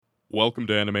Welcome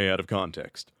to Anime Out of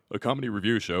Context, a comedy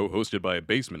review show hosted by a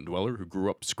basement dweller who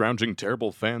grew up scrounging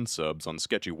terrible fan subs on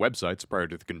sketchy websites prior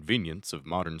to the convenience of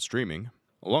modern streaming,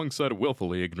 alongside a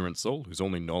willfully ignorant soul whose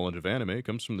only knowledge of anime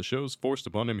comes from the shows forced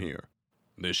upon him here.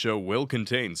 This show will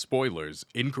contain spoilers,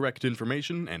 incorrect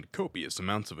information, and copious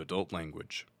amounts of adult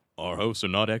language. Our hosts are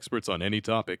not experts on any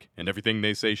topic, and everything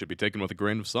they say should be taken with a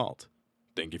grain of salt.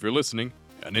 Thank you for listening,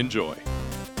 and enjoy.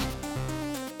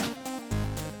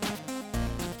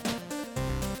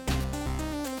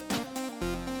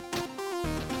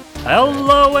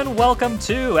 Hello and welcome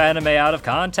to Anime Out of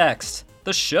Context,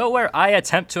 the show where I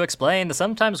attempt to explain the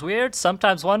sometimes weird,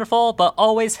 sometimes wonderful, but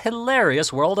always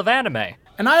hilarious world of anime.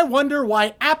 And I wonder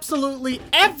why absolutely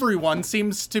everyone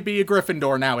seems to be a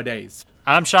Gryffindor nowadays.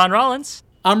 I'm Sean Rollins.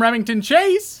 I'm Remington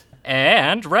Chase.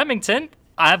 And Remington,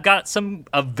 I've got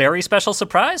a very special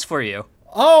surprise for you.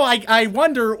 Oh, I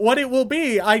wonder what it will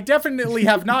be. I definitely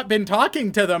have not been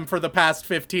talking to them for the past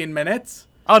 15 minutes.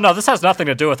 Oh no, this has nothing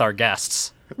to do with our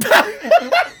guests.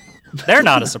 They're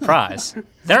not a surprise.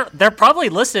 They're probably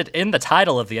listed in the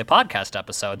title of the podcast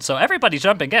episode, so everybody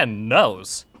jumping in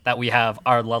knows that we have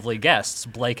our lovely guests,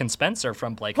 Blake and Spencer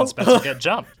from Blake and Spencer Get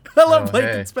Jumped. Hello, Blake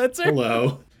and Spencer.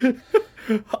 Hello.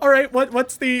 All right,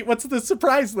 what's the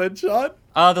surprise then, Sean?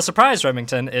 The surprise,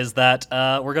 Remington, is that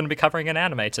we're going to be covering an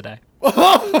anime today.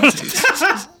 Oh,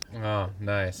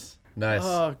 nice. Nice.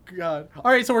 Oh God! All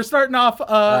right, so we're starting off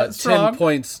strong. 10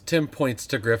 points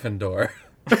to Gryffindor.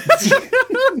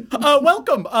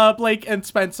 Welcome, Blake and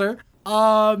Spencer.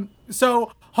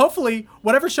 So hopefully,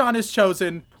 whatever Sean has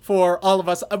chosen for all of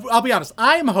us, I'll be honest,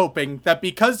 I'm hoping that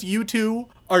because you two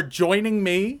are joining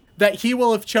me, that he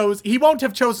won't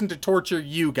have chosen to torture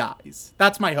you guys.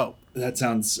 That's my hope. That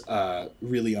sounds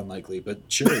really unlikely, but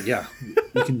sure, yeah,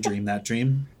 we can dream that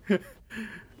dream.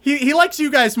 He likes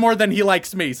you guys more than he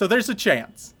likes me, so there's a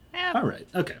chance. All right,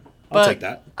 okay, I'll take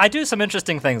that. I do some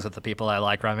interesting things with the people I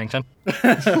like, Remington.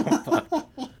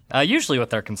 Usually with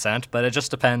their consent, but it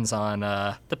just depends on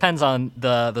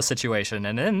the situation.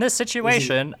 And in this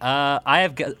situation, I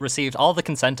have received all the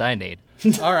consent I need.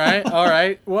 All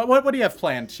right. What do you have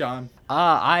planned, Sean?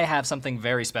 I have something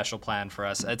very special planned for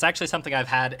us. It's actually something I've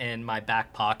had in my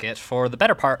back pocket for the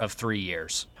better part of 3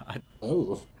 years.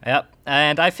 Oh. Yep,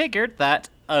 and I figured that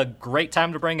a great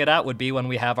time to bring it out would be when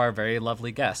we have our very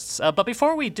lovely guests. But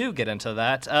before we do get into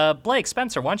that, Blake,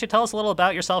 Spencer, why don't you tell us a little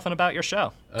about yourself and about your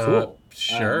show? Cool.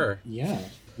 Sure. Yeah.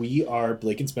 We are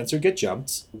Blake and Spencer Get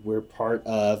Jumped. We're part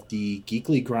of the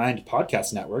Geekly Grind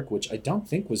podcast network, which I don't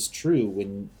think was true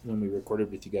when we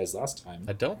recorded with you guys last time.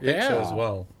 I don't think so as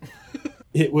well.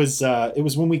 It was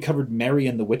when we covered Mary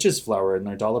and the Witch's Flower and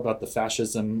learned all about the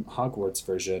fascism Hogwarts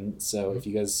version. So if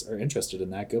you guys are interested in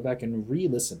that, go back and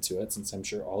re-listen to it, since I'm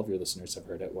sure all of your listeners have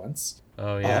heard it once.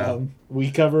 Oh, yeah.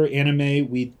 We cover anime.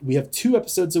 We have 2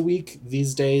 episodes a week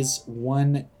these days.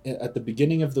 One at the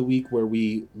beginning of the week where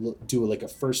we do like a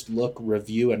first look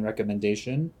review and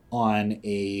recommendation on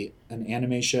an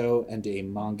anime show and a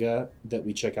manga that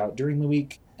we check out during the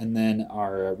week. And then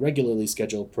our regularly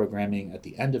scheduled programming at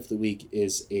the end of the week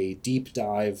is a deep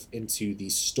dive into the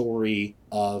story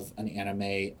of an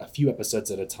anime, a few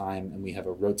episodes at a time, and we have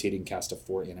a rotating cast of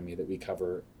 4 anime that we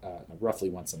cover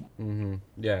roughly once a month. Mm-hmm.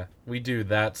 Yeah, we do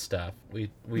that stuff. We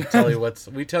tell you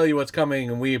what's coming,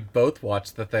 and we both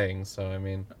watch the thing. So I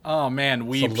mean, oh man,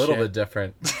 it's a little bit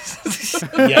different.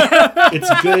 Yeah,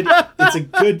 it's good. It's a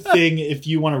good thing if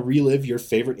you want to relive your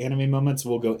favorite anime moments.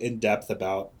 We'll go in depth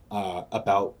about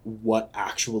what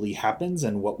actually happens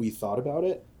and what we thought about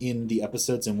it in the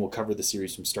episodes, and we'll cover the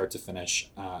series from start to finish.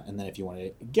 And then if you want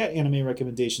to get anime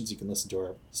recommendations, you can listen to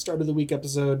our start of the week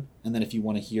episode. And then if you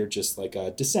want to hear just like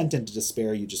a descent into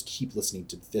despair, you just keep listening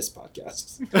to this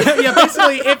podcast. Yeah,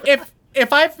 basically,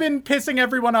 if I've been pissing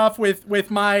everyone off with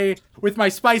my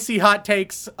spicy hot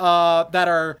takes that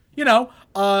are,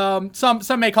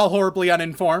 some may call horribly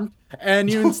uninformed,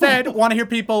 and you instead want to hear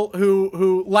people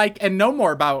who like and know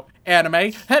more about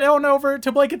anime, head on over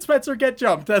to Blake and Spencer Get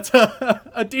Jumped. That's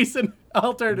a decent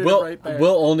alternative right there.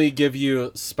 We'll only give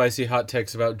you spicy hot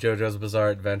takes about JoJo's Bizarre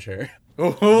Adventure.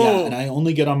 Yeah, and I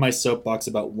only get on my soapbox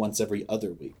about once every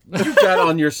other week. You got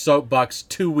on your soapbox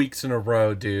 2 weeks in a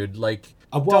row, dude. Like,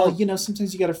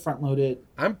 sometimes you got to front load it.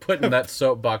 I'm putting that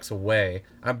soapbox away.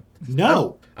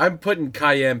 I'm putting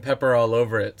cayenne pepper all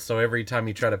over it, so every time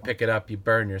you try to pick it up, you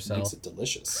burn yourself. Makes it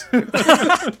delicious.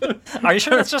 Are you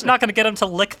sure it's just not going to get him to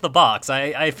lick the box?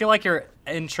 I feel like you're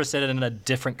interested in a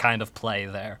different kind of play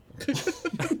there.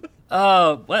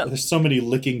 Well. There's so many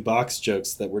licking box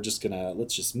jokes that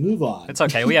let's just move on. It's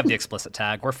okay. We have the explicit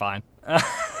tag. We're fine.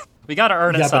 We gotta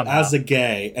earn it Yeah, somehow. but as a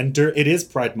gay, and it is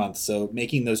Pride Month, so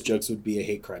making those jokes would be a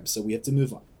hate crime, so we have to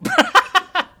move on.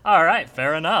 All right,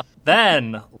 fair enough.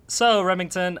 Then, so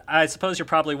Remington, I suppose you're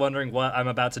probably wondering what I'm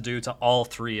about to do to all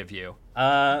three of you.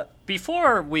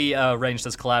 Before we arranged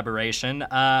this collaboration,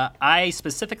 I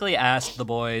specifically asked the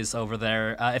boys over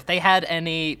there if they had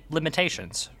any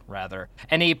limitations, rather,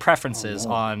 any preferences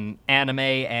on anime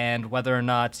and whether or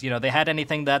not, they had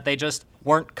anything that they just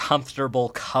weren't comfortable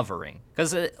covering.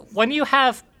 Because when you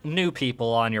have new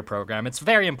people on your program, it's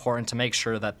very important to make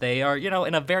sure that they are,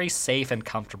 in a very safe and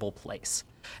comfortable place.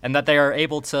 And that they are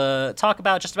able to talk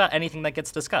about just about anything that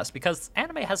gets discussed, because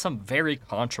anime has some very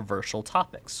controversial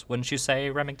topics, wouldn't you say,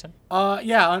 Remington?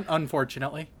 Yeah,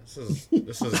 unfortunately.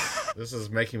 This is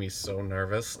making me so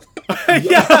nervous.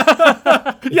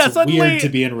 Yeah, It's suddenly, weird to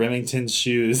be in Remington's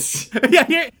shoes.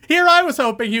 yeah. Here I was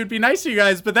hoping he would be nice to you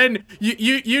guys, but then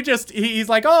he's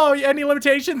like, oh, any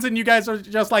limitations, and you guys are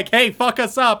just like, hey, fuck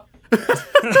us up.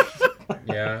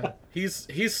 Yeah.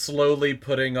 He's slowly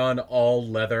putting on all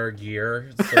leather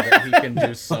gear so that he can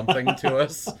do something to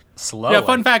us. Slowly. Yeah,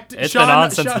 fun fact, It's Sean- been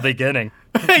on since Sean- the beginning.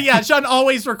 Yeah, Sean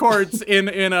always records in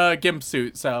a gimp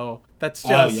suit, so that's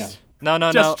just yeah.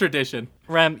 No. tradition.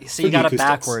 Rem, see, For you the got it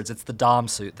acoustics. backwards. It's the Dom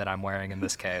suit that I'm wearing in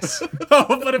this case.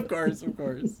 Oh, but of course.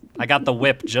 I got the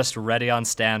whip just ready on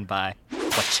standby.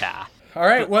 Wacha. All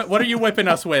right, what are you whipping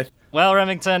us with? Well,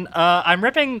 Remington, I'm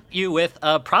ripping you with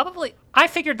probably... I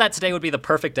figured that today would be the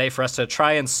perfect day for us to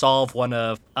try and solve one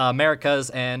of America's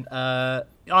and,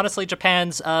 honestly,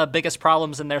 Japan's biggest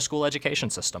problems in their school education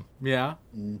system. Yeah.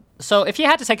 So if you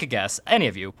had to take a guess, any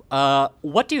of you,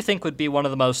 what do you think would be one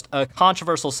of the most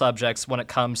controversial subjects when it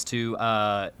comes to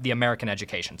the American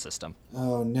education system?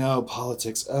 Oh no,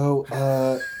 politics.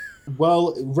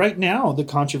 Well, right now the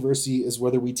controversy is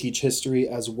whether we teach history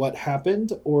as what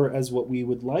happened or as what we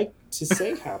would like to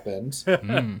say happened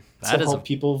to That is help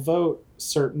people vote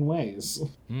certain ways.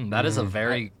 that is a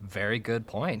very, very good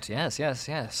point. Yes.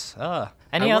 I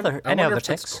Any wonder other if it's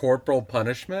takes? corporal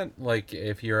punishment, like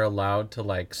if you're allowed to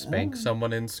like spank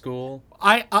someone in school.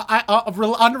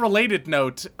 Unrelated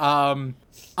note, I'm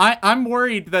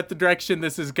worried that the direction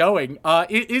this is going.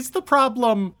 Is the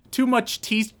problem too much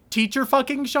teacher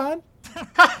fucking, Sean?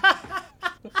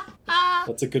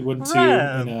 That's a good one too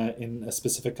Ram. in a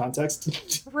specific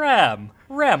context. Rem,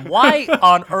 why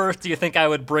on earth do you think I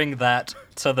would bring that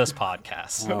to this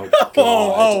podcast? Oh god.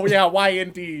 Oh yeah, why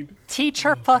indeed?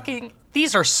 Teacher fucking...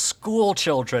 These are school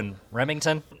children,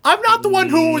 Remington. I'm not the one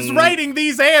who was writing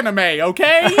these anime,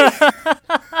 okay?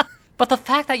 But the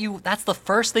fact that that's the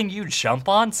first thing you jump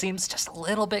on seems just a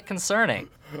little bit concerning.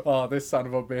 Oh, this son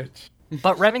of a bitch.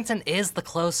 But Remington is the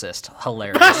closest,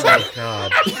 hilarious. Oh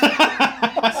God!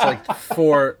 It's like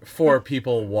four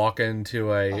people walk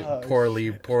into a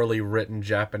poorly written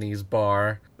Japanese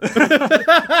bar.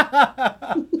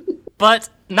 But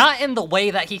not in the way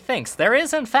that he thinks. There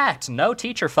is, in fact, no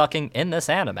teacher fucking in this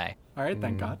anime. All right,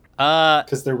 thank God.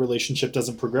 Because their relationship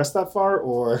doesn't progress that far,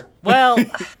 or Well,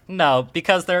 no,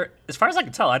 because as far as I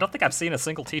can tell, I don't think I've seen a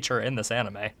single teacher in this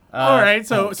anime. All right,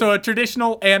 so a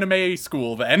traditional anime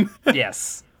school then.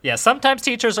 Yes. Yeah, sometimes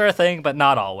teachers are a thing, but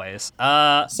not always.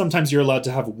 sometimes you're allowed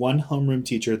to have one homeroom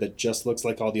teacher that just looks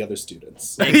like all the other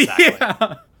students. Exactly.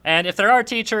 Yeah. And if there are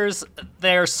teachers,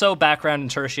 they're so background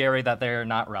and tertiary that they're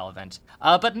not relevant.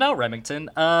 But no, Remington,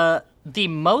 one of the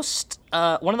most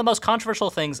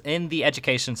controversial things in the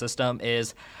education system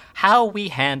is how we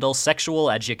handle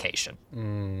sexual education.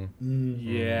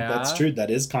 Yeah. That's true. That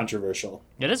is controversial.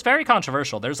 It is very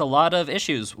controversial. There's a lot of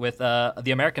issues with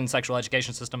the American sexual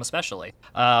education system, especially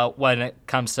when it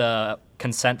comes to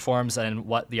consent forms and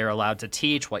what you're allowed to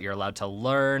teach, what you're allowed to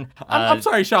learn. I'm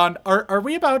sorry, Sean. Are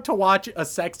we about to watch a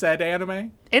sex ed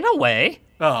anime? In a way.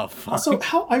 Oh, fuck. Also,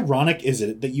 how ironic is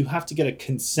it that you have to get a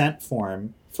consent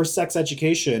form for sex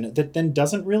education that then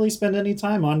doesn't really spend any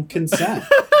time on consent?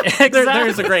 There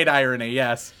is a great irony,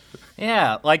 yes.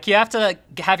 Yeah, like you have to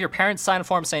have your parents sign a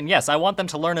form saying, yes, I want them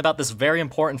to learn about this very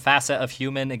important facet of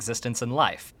human existence and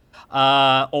life.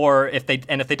 Or if they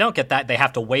don't get that, they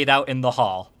have to wait out in the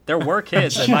hall. There were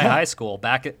kids in my high school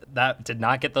that did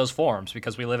not get those forms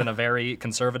because we live in a very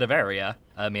conservative area.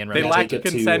 Me and They Remington. lack Take it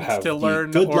consent have to the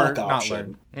learn good or luck not option.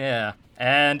 learn. Yeah,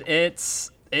 and it's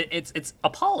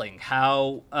appalling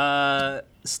how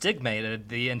stigmated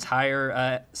the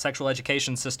entire sexual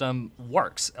education system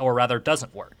works, or rather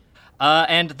doesn't work.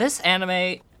 And this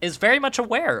anime is very much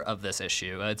aware of this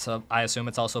issue. I assume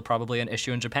it's also probably an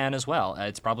issue in Japan as well.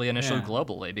 It's probably an issue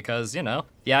globally because,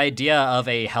 the idea of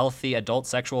a healthy adult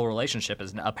sexual relationship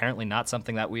is apparently not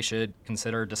something that we should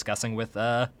consider discussing with,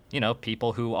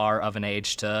 people who are of an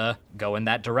age to go in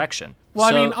that direction. Well,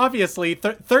 So- I mean, obviously,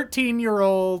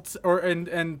 13-year-olds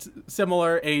and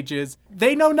similar ages,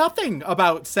 they know nothing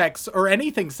about sex or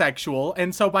anything sexual,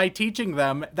 and so by teaching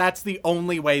them, that's the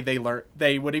only way they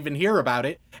would even hear about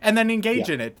it, and then engage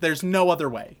in it. There's no other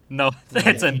way. No,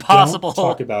 it's Don't impossible.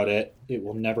 talk about it. It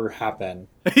will never happen.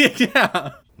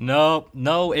 Yeah.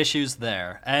 No issues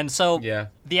there. And so Yeah.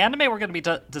 the anime we're going to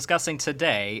be discussing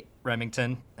today,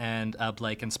 Remington and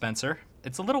Blake and Spencer,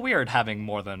 it's a little weird having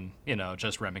more than,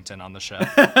 just Remington on the show.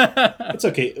 It's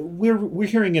okay. We're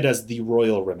hearing it as the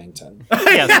Royal Remington.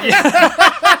 Yeah.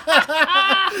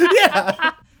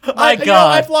 My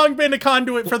God. I've long been a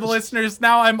conduit for the listeners.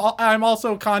 Now I'm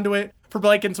also a conduit for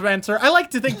Blake and Spencer. I like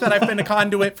to think that I've been a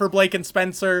conduit for Blake and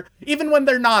Spencer, even when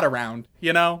they're not around,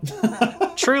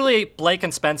 Truly, Blake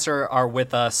and Spencer are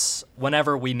with us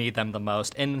whenever we need them the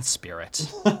most, in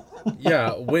spirit.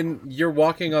 Yeah, when you're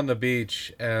walking on the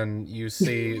beach and you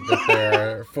see that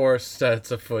there are 4 sets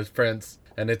of footprints,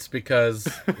 and it's because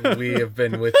we have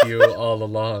been with you all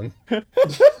along.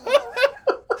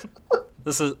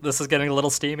 This is getting a little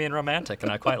steamy and romantic,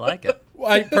 and I quite like it.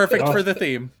 Perfect for the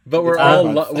theme. But we're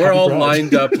Happy all bride.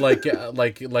 lined up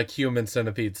like human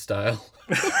centipede style.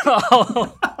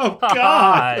 Oh,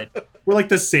 God. We're like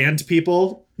the sand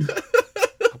people.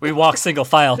 We walk single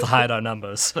file to hide our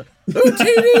numbers.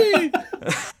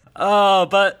 Oh,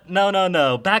 but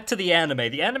no. Back to the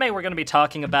anime. The anime we're going to be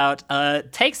talking about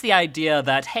takes the idea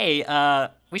that, hey,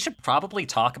 we should probably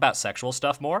talk about sexual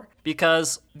stuff more,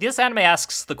 because this anime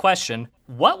asks the question,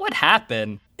 what would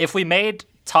happen if we made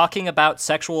talking about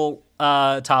sexual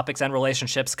topics and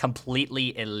relationships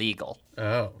completely illegal?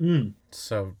 Oh.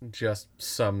 So just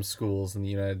some schools in the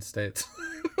United States.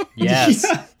 Yes.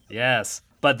 Yeah. Yes.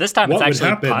 But this time What it's would actually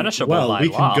happen? punishable Well, by we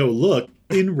law. can go look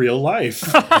in real life.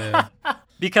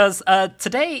 Because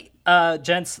today,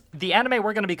 gents, the anime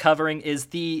we're going to be covering is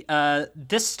the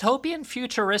dystopian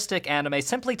futuristic anime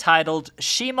simply titled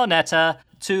Shimoneta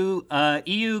to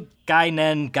Iu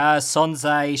Gainen ga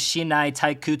Sonzai Shinai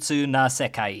Taikutsu na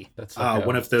Sekai. That's like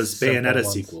One of those simple Bayonetta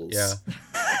ones. sequels. Yeah.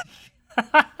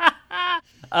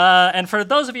 And for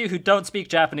those of you who don't speak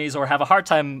Japanese or have a hard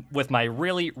time with my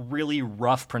really, really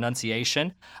rough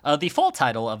pronunciation, the full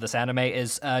title of this anime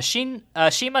is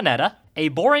Shimoneta, a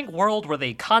boring world where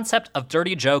the concept of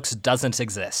dirty jokes doesn't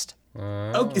exist.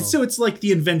 Okay, so it's like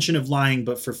the invention of lying,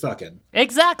 but for fucking.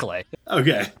 Exactly.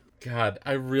 Okay. God,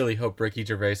 I really hope Ricky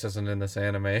Gervais isn't in this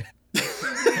anime.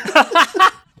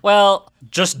 Well,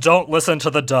 just don't listen to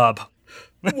the dub.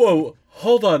 Whoa,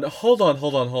 hold on.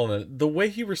 The way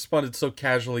he responded so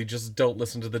casually, just don't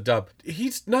listen to the dub.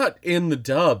 He's not in the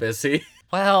dub, is he?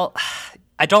 Well,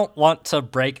 I don't want to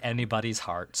break anybody's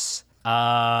hearts,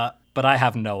 but I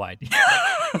have no idea.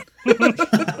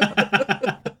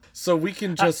 So we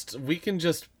can just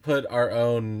put our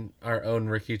own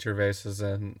Ricky Gervaises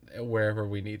in wherever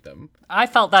we need them. I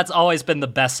felt that's always been the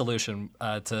best solution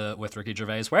with Ricky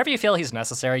Gervais. Wherever you feel he's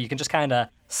necessary, you can just kind of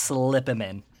slip him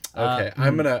in. Okay,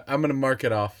 I'm gonna mark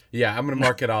it off. Yeah, I'm gonna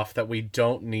mark it off that we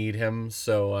don't need him.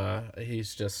 So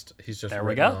he's just There we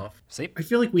written go. off. See? I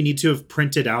feel like we need to have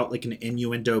printed out like an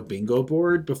innuendo bingo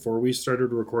board before we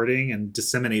started recording and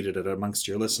disseminated it amongst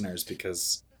your listeners,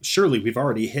 because surely we've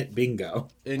already hit bingo.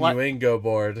 Innuendo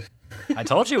board. I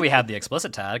told you we had the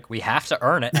explicit tag. We have to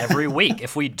earn it every week.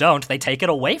 If we don't, they take it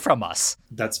away from us.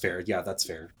 That's fair. Yeah, that's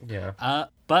fair. Yeah.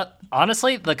 But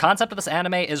honestly, the concept of this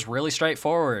anime is really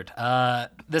straightforward.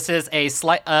 This is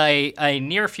a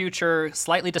near future,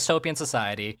 slightly dystopian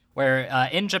society where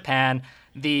in Japan,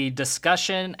 the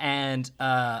discussion and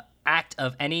act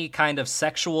of any kind of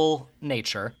sexual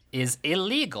nature is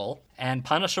illegal and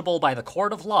punishable by the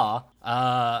court of law,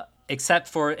 except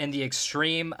for in the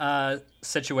extreme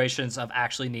situations of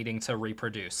actually needing to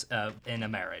reproduce in a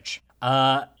marriage.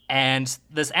 And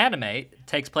this anime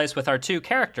takes place with our two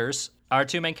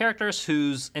main characters,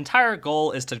 whose entire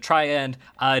goal is to try and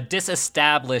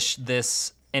disestablish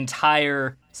this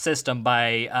entire system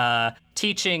by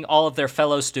teaching all of their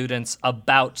fellow students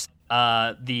about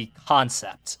the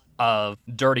concept of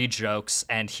dirty jokes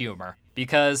and humor.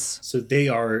 Because So they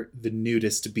are the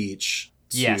nudist beach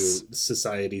to Yes.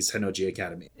 society's Henoji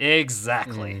Academy.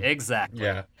 exactly.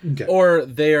 Yeah. Okay. Or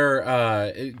they're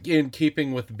in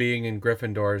keeping with being in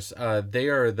Gryffindors, they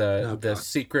are the God.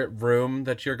 secret room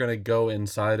that you're gonna go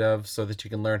inside of so that you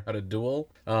can learn how to duel.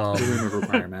 The room of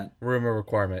requirement. Room of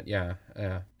requirement, yeah.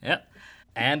 Yep.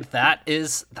 And that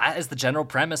is the general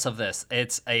premise of this.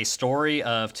 It's a story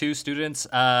of two students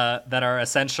that are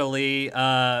essentially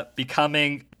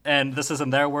becoming, and this is in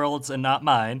their worlds and not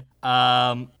mine,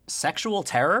 sexual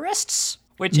terrorists,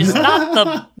 which is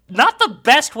not the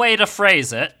best way to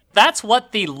phrase it. That's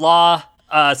what the law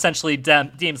essentially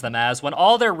deems them as, when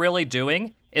all they're really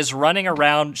doing is running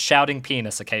around shouting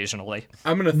penis occasionally.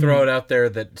 I'm going to throw it out there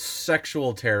that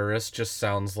sexual terrorist just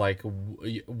sounds like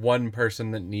one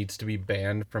person that needs to be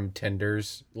banned from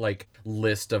Tinder's like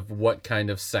list of what kind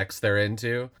of sex they're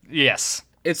into. Yes.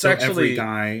 It's So actually every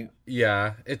guy.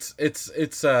 yeah, it's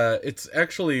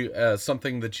actually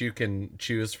something that you can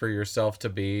choose for yourself to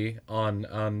be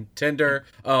on Tinder.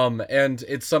 And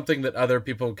it's something that other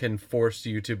people can force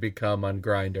you to become on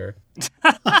Grindr.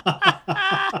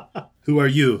 Who are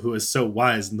you, who is so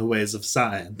wise in the ways of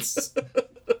science?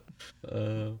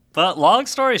 But long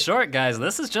story short, guys,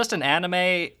 this is just an anime.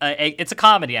 It's a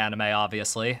comedy anime,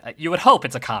 obviously. You would hope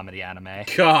it's a comedy anime.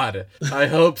 God, I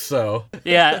hope so.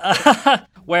 Yeah,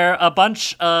 where a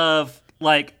bunch of,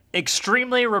 like,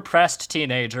 extremely repressed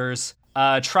teenagers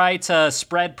try to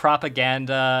spread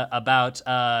propaganda about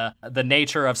the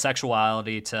nature of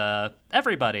sexuality to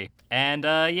everybody. And,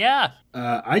 yeah.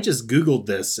 I just Googled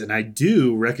this, and I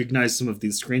do recognize some of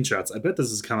these screenshots. I bet this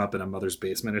has come up in a mother's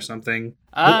basement or something.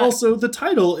 But also, the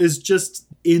title is just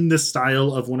in the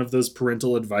style of one of those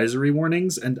parental advisory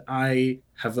warnings, and I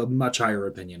have a much higher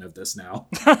opinion of this now.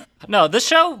 No, this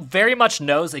show very much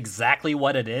knows exactly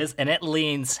what it is, and it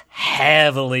leans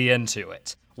heavily into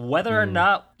it. Whether or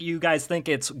not you guys think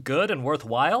it's good and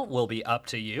worthwhile will be up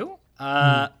to you.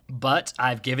 But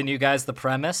I've given you guys the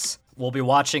premise. We'll be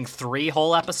watching 3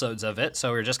 whole episodes of it,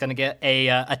 so we're just going to get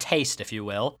a taste, if you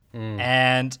will.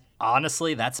 And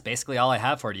honestly, that's basically all I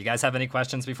have for it. You guys have any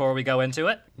questions before we go into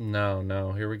it?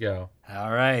 No, here we go. All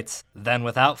right, then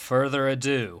without further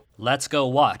ado, let's go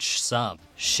watch some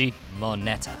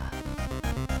Shimoneta.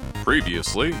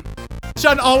 Previously,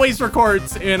 Shun always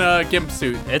records in a gimp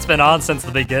suit. It's been on since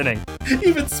the beginning.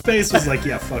 Even Space was like,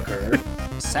 yeah, fuck her.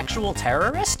 Sexual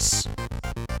terrorists?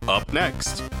 up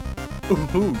next.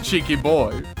 Ooh, cheeky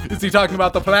boy. Is he talking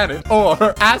about the planet or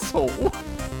her asshole?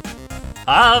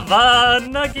 Hava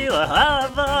Nagila,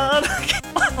 Hava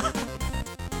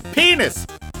Nagila. Penis!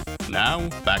 Now,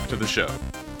 back to the show.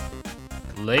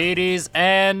 Ladies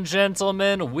and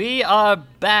gentlemen, we are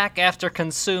back after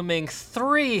consuming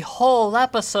 3 whole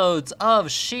episodes of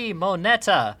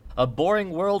Shimoneta, a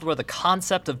boring world where the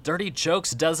concept of dirty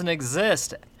jokes doesn't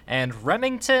exist. And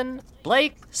Remington,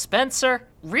 Blake, Spencer,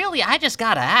 really, I just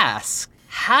gotta ask,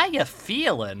 how you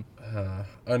feeling?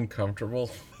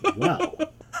 Uncomfortable. Wow.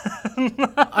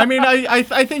 I mean,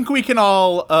 I think we can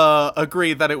all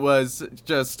agree that it was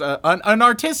just an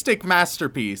artistic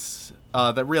masterpiece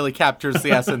that really captures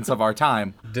the essence of our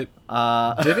time. Did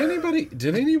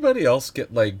anybody else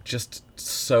get like just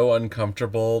so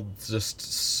uncomfortable just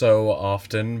so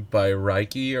often by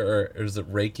Reiki, or is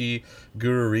it Reiki,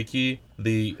 Guru Reiki,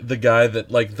 the guy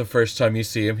that like the first time you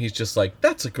see him he's just like,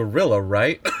 that's a gorilla,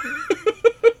 right?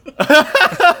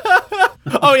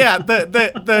 Oh yeah,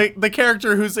 the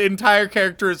character whose entire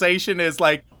characterization is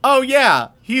like, oh yeah,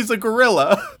 he's a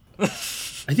gorilla.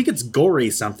 I think it's Gori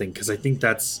something, because I think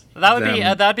that's That'd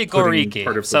be putting part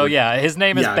Goriki. of So the- yeah, his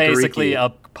name is Yeah, basically Goriki.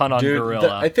 a pun on Dude,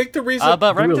 gorilla. I think the reason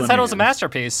But Remington Gorilla said it was a Man.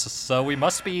 masterpiece, so we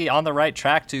must be on the right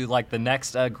track to like the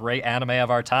next great anime of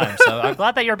our time. So I'm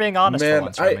glad that you're being honest for Man,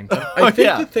 once, I Remington. think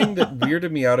yeah. the thing that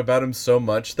weirded me out about him so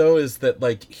much, though, is that,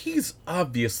 like, he's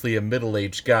obviously a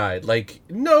middle-aged guy. Like,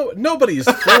 nobody's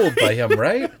fooled by him,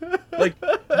 right? Like,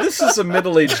 this is a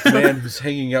middle-aged man who's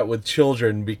hanging out with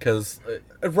children because...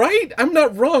 right? I'm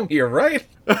not wrong here, right?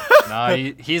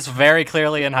 No, he's very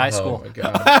clearly in high Oh, school. my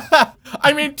God.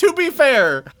 I mean, to be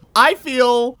fair, I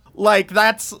feel like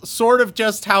that's sort of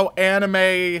just how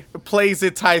anime plays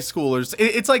its high schoolers.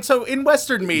 It's like, so in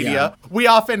Western media, we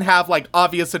often have like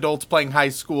obvious adults playing high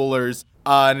schoolers,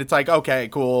 and it's like, okay,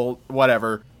 cool,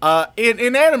 whatever.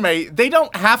 In anime, they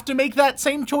don't have to make that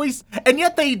same choice, and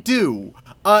yet they do.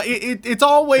 It's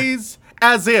always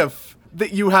as if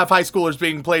that you have high schoolers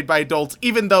being played by adults,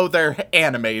 even though they're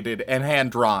animated and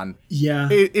hand-drawn. Yeah.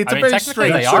 It's I a mean, very technically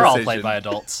strange they are all decision. played by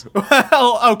adults.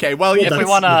 Well, okay, well, yeah,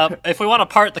 If we wanna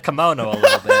part the kimono a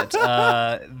little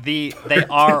bit, they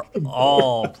are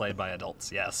all played by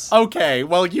adults. Yes. okay,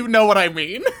 well, you know what I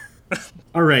mean.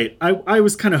 All right. I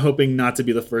was kind of hoping not to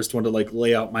be the first one to like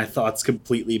lay out my thoughts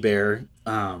completely bare.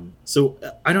 So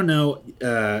I don't know,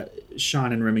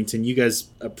 Sean and Remington, you guys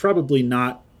are probably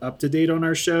not up to date on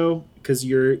our show because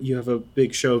you have a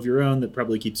big show of your own that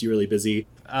probably keeps you really busy.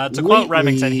 To quote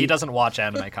Remington, he doesn't watch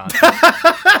anime content.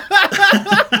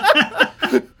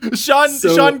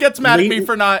 Sean gets mad at me late-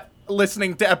 for not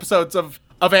listening to episodes of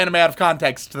anime out of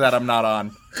context that I'm not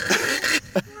on.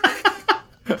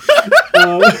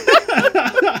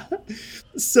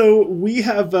 So we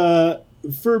have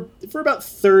for about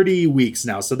 30 weeks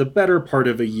now, so the better part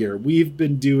of a year, we've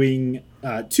been doing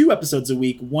 2 episodes a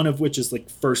week, one of which is like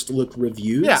first look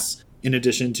reviews, Yeah. in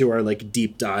addition to our like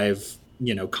deep dive,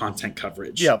 content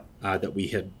coverage Yep. that we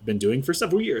had been doing for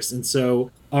several years. And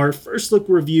so our first look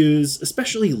reviews,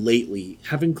 especially lately,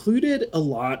 have included a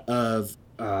lot of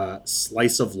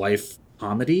slice of life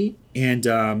comedy.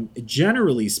 And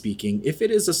generally speaking, if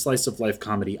it is a slice of life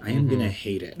comedy, I am going to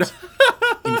hate it.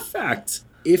 In fact,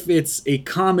 if it's a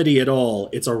comedy at all,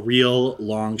 it's a real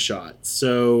long shot.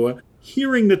 So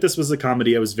hearing that this was a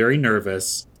comedy, I was very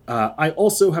nervous. I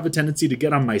also have a tendency to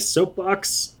get on my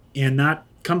soapbox, and that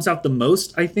comes out the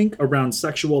most, I think, around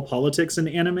sexual politics in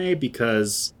anime,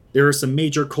 because there are some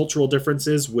major cultural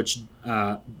differences which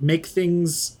make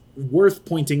things worth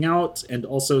pointing out, and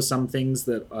also some things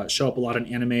that show up a lot in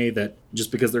anime that just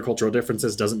because they're cultural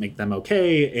differences doesn't make them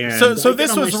okay. And So I get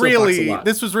this on my was soapbox a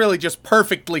lot. really just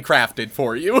perfectly crafted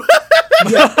for you.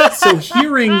 So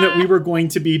hearing that we were going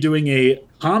to be doing a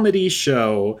comedy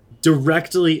show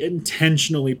directly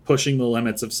intentionally pushing the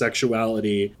limits of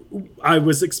sexuality, I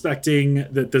was expecting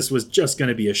that this was just going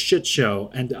to be a shit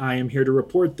show, and I am here to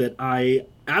report that I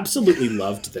absolutely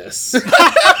loved this.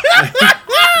 I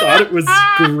thought it was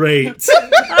great.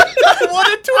 What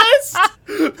a twist!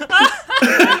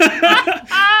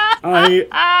 I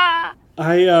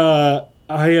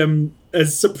am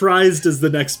as surprised as the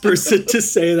next person to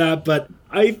say that, but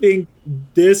I think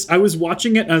I was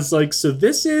watching it and I was like, so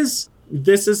this is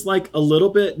like a little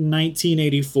bit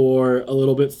 1984, a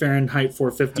little bit Fahrenheit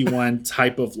 451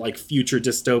 type of like future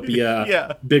dystopia.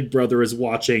 Yeah. Big Brother is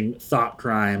watching thought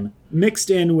crime mixed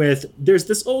in with, there's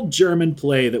this old German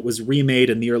play that was remade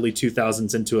in the early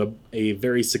 2000s into a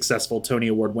very successful Tony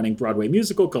Award winning Broadway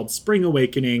musical called Spring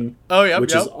Awakening, Oh, yep,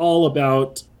 which yep. is all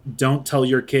about don't tell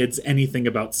your kids anything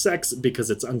about sex because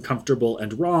it's uncomfortable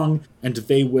and wrong, and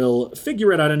they will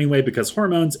figure it out anyway because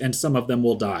hormones, and some of them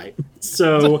will die.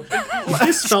 So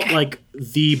this felt like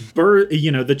the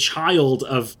child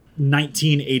of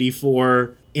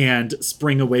 1984 and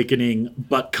Spring Awakening,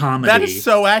 but comedy. That is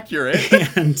so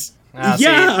accurate. And See,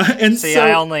 and see, so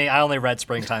I only read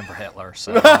Springtime for Hitler,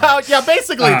 so Yeah,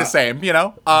 basically the same,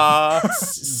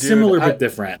 similar but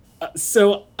different.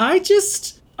 So I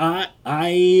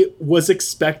was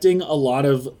expecting a lot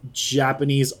of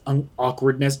Japanese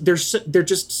awkwardness. They're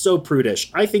just so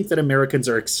prudish. I think that Americans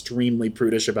are extremely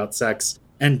prudish about sex,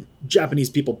 and Japanese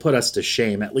people put us to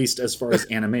shame, at least as far as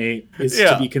anime is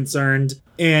to be concerned.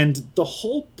 And the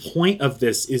whole point of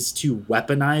this is to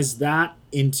weaponize that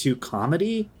into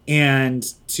comedy and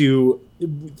through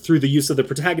the use of the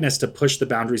protagonist to push the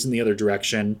boundaries in the other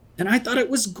direction. And I thought it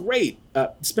was great.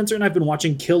 Spencer and I have been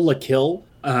watching Kill la Kill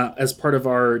as part of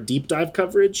our deep dive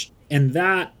coverage. And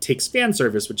that takes fan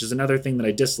service, which is another thing that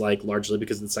I dislike, largely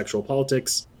because of the sexual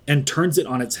politics, and turns it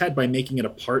on its head by making it a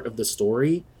part of the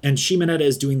story. And Shimoneta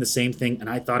is doing the same thing, and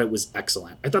I thought it was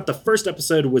excellent. I thought the first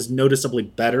episode was noticeably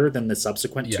better than the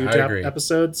subsequent two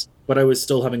episodes, but I was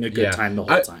still having a good time the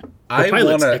whole time. I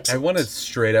want to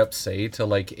straight up say to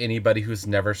like anybody who's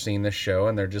never seen the show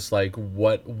and they're just like,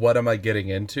 what am I getting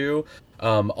into?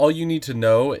 All you need to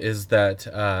know is that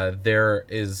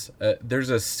there's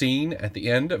a scene at the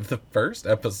end of the first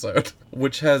episode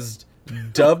which has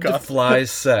dubbed fly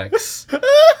sex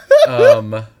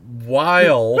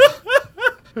while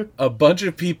a bunch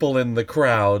of people in the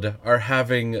crowd are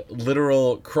having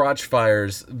literal crotch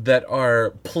fires that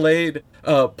are played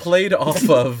off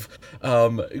of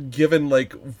given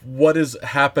like what is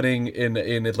happening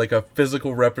in like a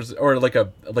physical or like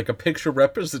a picture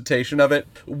representation of it,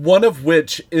 one of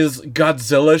which is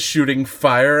Godzilla shooting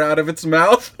fire out of its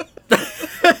mouth.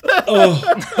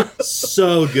 Oh,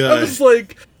 so good.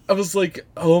 I was like,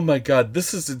 oh my god,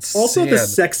 this is insane. Also, the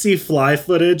sexy fly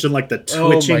footage and like the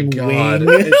twitching wing.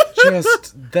 It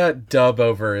just, that dub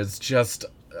over is just,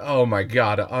 oh my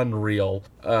god, unreal.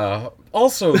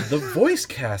 Also, the voice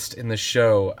cast in the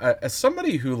show, as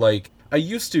somebody who like, I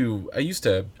used to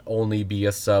only be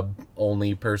a sub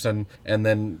only person, and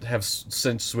then have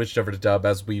since switched over to dub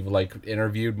as we've like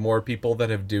interviewed more people that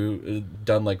have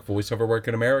done like voiceover work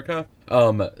in America.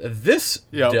 This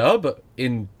dub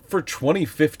for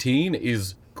 2015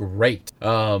 is great.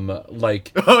 Oh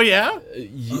yeah?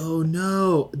 Oh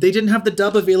no, they didn't have the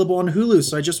dub available on Hulu,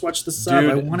 so I just watched the sub.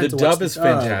 Dude, I wanted the to watch dub is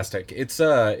fantastic. It's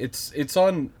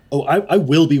on. Oh, I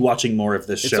will be watching more of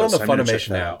this show. It's on the so I'm gonna check Funimation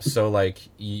that app, out. so like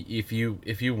if you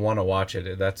want to watch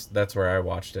it, that's where I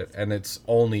watched it, and it's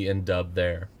only in dub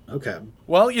there. Okay.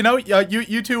 Well,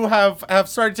 you two have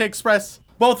started to express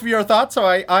both of your thoughts, so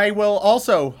I will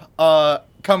also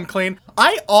come clean.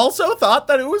 I also thought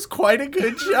that it was quite a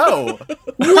good show.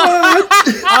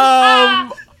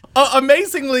 What?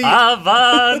 Amazingly,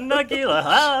 Hava Nagila,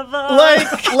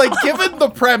 Hava. like given the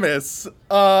premise,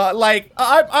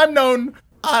 I'm known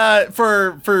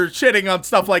for shitting on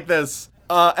stuff like this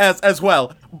as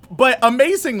well. But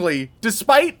amazingly,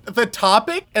 despite the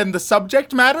topic and the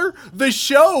subject matter, the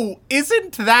show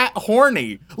isn't that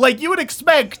horny. Like, you would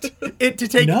expect it to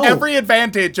take No. every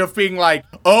advantage of being like,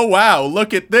 oh wow,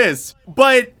 look at this.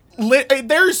 But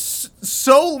there's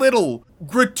so little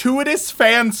gratuitous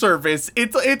fan service.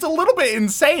 It's a little bit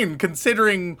insane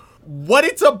considering what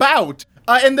it's about.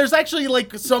 And there's actually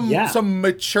like some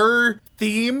mature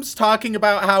themes talking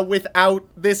about how without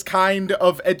this kind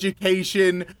of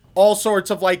education, all sorts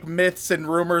of like myths and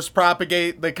rumors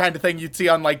propagate, the kind of thing you'd see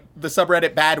on like the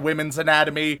subreddit Bad Women's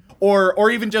Anatomy, or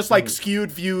even just like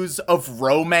skewed views of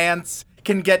romance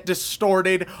can get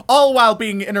distorted, all while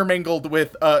being intermingled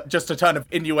with just a ton of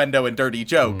innuendo and dirty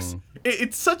jokes.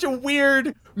 It's such a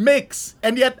weird mix,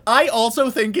 and yet I also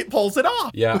think it pulls it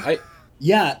off. Yeah,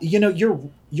 Yeah,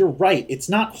 you're right. It's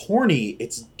not horny,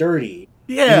 it's dirty.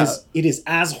 Yeah. It is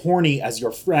as horny as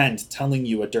your friend telling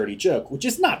you a dirty joke, which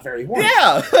is not very horny.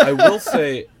 Yeah. I will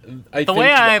say, I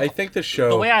think the show.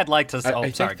 The way I'd like to. I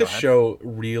sorry, think go the ahead. show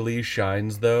really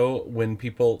shines though when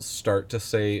people start to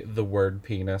say the word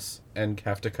penis and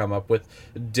have to come up with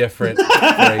different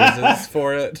phrases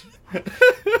for it,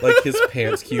 like his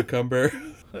pants cucumber.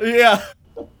 Yeah.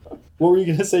 What were you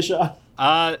going to say, Sean?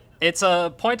 It's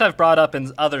a point I've brought up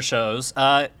in other shows.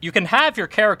 You can have your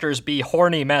characters be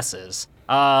horny messes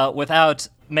without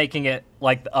making it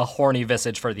like a horny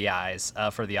visage for the eyes,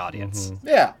 for the audience.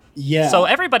 Yeah. Yeah. So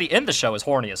everybody in the show is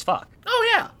horny as fuck.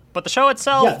 Oh, yeah. But the show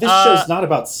itself... yeah, this show's not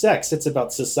about sex, it's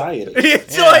about society.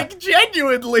 It's Yeah. like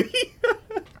genuinely.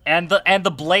 And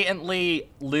the blatantly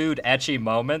lewd, ecchi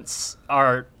moments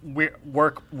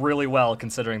work really well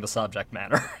considering the subject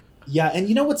matter. Yeah, and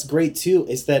you know what's great too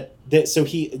is that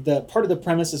the part of the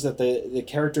premise is that the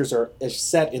characters are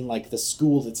set in like the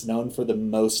school that's known for the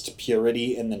most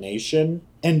purity in the nation,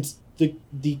 and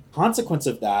the consequence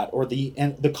of that, or the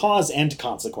cause and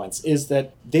consequence, is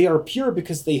that they are pure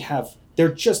because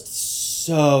they're just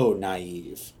so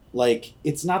naive. Like,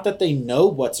 it's not that they know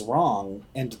what's wrong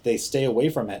and they stay away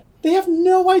from it. They have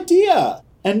no idea.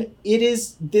 And it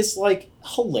is this, like,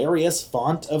 hilarious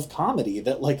font of comedy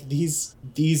that, like, these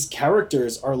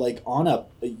characters are, like, on a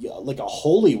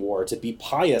holy war to be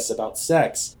pious about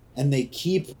sex. And they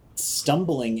keep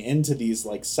stumbling into these,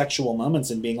 like, sexual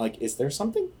moments and being like, is there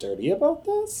something dirty about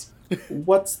this?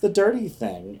 What's the dirty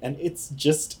thing? And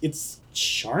it's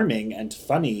charming and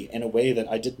funny in a way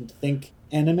that I didn't think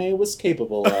anime was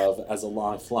capable of as a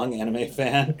long-flung anime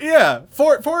fan. Yeah,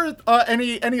 for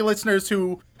any listeners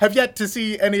who have yet to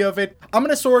see any of it, I'm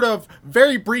gonna sort of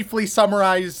very briefly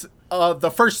summarize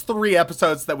the first 3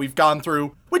 episodes that we've gone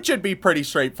through, which should be pretty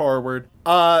straightforward.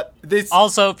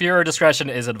 Also, viewer discretion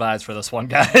is advised for this one,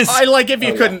 guys. If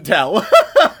you couldn't tell.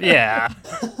 Yeah.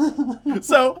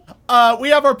 So, we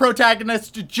have our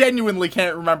protagonist, genuinely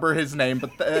can't remember his name,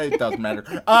 but it doesn't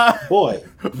matter. Boy.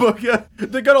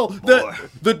 The good old,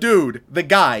 the dude, the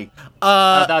guy.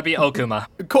 That'd be Okuma.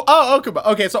 Cool. Oh, Okuma.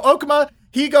 Okay, so Okuma,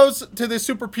 he goes to this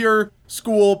super pure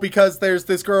school because there's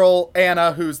this girl,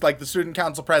 Anna, who's like the student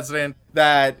council president,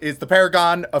 that is the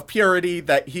paragon of purity,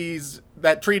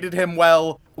 that treated him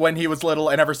well when he was little,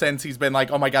 and ever since he's been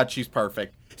like, oh my god, she's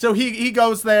perfect. So he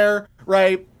goes there,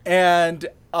 right, and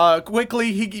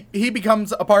quickly he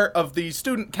becomes a part of the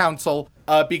student council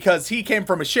because he came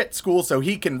from a shit school, so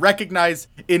he can recognize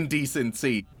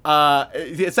indecency.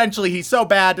 Essentially, he's so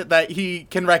bad that he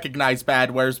can recognize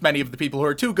bad, whereas many of the people who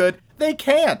are too good, they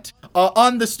can't.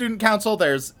 On the student council,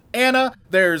 there's Anna,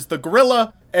 there's the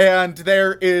gorilla, and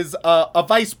there is a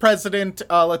vice president.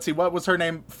 Let's see, what was her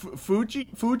name?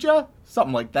 Fuja?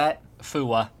 Something like that.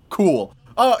 Fuwa. Cool.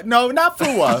 Oh, no, not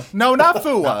Fuwa. No, not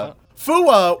Fuwa.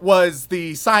 Fuwa was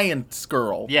the science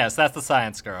girl. Yes, that's the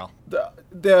science girl.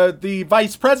 The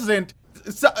vice president.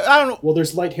 So, I don't know. Well,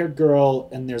 there's light-haired girl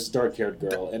and there's dark-haired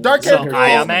girl. And Dark-haired light-haired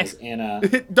girl- girl's name is Anna.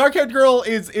 Dark-haired girl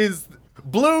is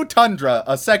Blue Tundra,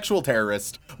 a sexual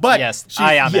terrorist. But Yes, she's,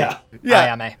 Ayame. Yeah.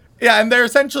 Ayame. Yeah, and they're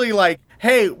essentially like,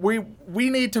 hey, we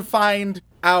need to find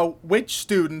out which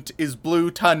student is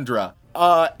Blue Tundra.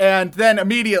 And then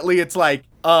immediately it's like,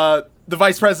 the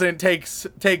vice president takes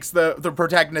the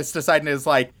protagonist aside and is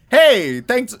like, hey,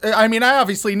 thanks. I mean, I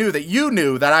obviously knew that you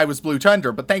knew that I was Blue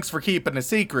Tundra, but thanks for keeping a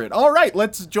secret. All right,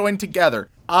 let's join together.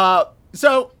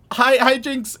 So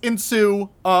hijinks ensue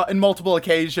in multiple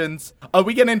occasions.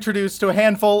 We get introduced to a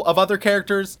handful of other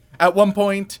characters. At one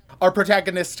point, our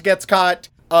protagonist gets caught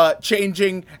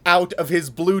changing out of his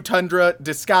blue tundra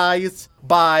disguise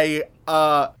by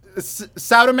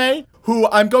Saotome, who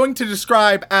I'm going to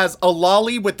describe as a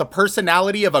lolly with the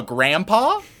personality of a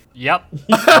grandpa. Yep,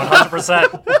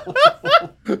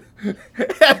 100%.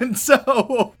 And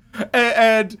so,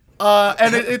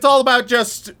 it's all about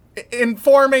just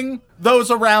informing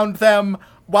those around them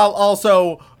while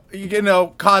also,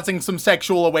 causing some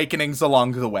sexual awakenings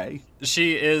along the way.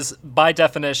 She is, by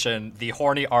definition, the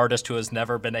horny artist who has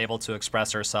never been able to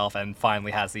express herself and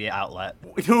finally has the outlet.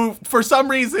 Who, for some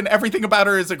reason, everything about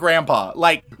her is a grandpa.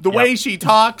 Like, the way she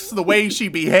talks, the way she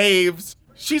behaves.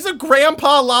 She's a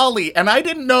grandpa lolly, and I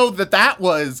didn't know that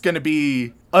was going to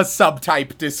be a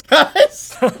subtype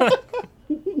disguise.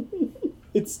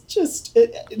 It's just,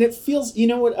 it feels,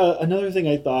 another thing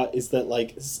I thought is that,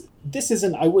 like, this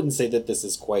isn't, I wouldn't say that this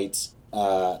is quite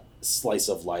slice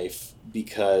of life,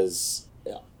 because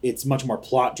it's much more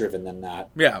plot driven than that.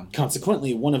 Yeah.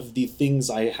 Consequently, one of the things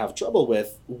I have trouble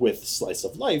with slice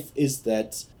of life is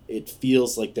that it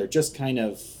feels like they're just kind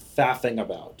of faffing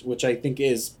about, which I think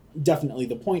is definitely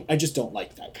the point. I just don't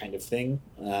like that kind of thing.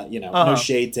 No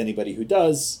shade to anybody who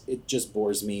does. It just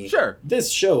bores me. Sure.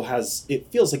 This show it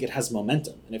feels like it has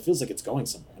momentum, and it feels like it's going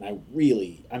somewhere, and I'm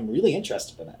really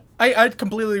interested in it. I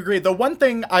completely agree. The one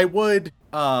thing I would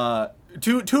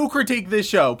to critique this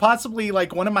show, possibly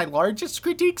like one of my largest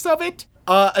critiques of it,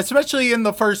 especially in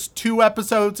the first 2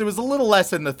 episodes, it was a little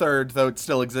less in the third, though it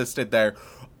still existed there.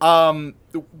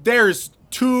 There's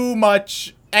too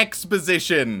much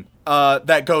exposition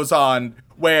that goes on,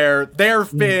 where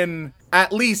there've been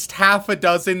at least half a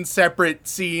dozen separate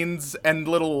scenes and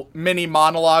little mini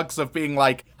monologues of being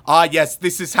like, yes,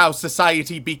 this is how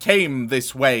society became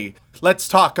this way. Let's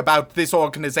talk about this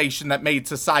organization that made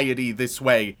society this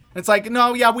way. It's like,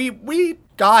 no, yeah, we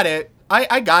got it.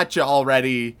 I got you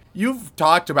already. You've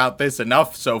talked about this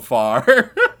enough so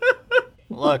far.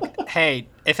 Look, hey,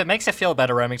 if it makes you feel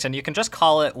better, Remington, you can just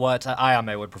call it what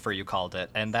Ayame would prefer you called it,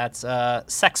 and that's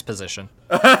sex position.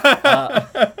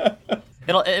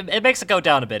 It makes it go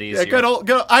down a bit easier.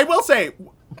 Yeah, I will say,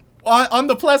 on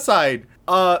the plus side,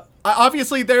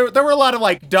 obviously there were a lot of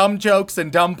like dumb jokes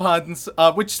and dumb puns,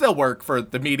 which still work for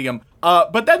the medium.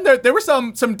 But then there were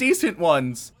some decent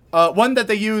ones. One that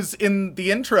they use in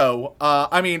the intro.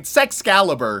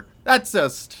 Sexcalibur. That's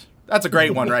a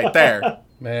great one right there.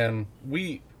 Man,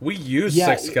 we use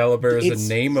Sexcalibur as a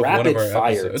name of one of our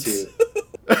episodes. Too.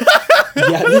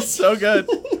 Yeah, It's so good.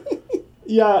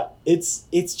 Yeah,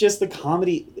 it's just the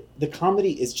comedy. The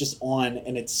comedy is just on,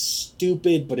 and it's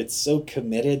stupid, but it's so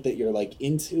committed that you're like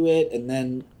into it. And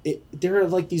then there are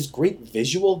like these great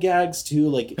visual gags too.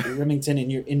 Like Remington,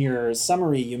 in your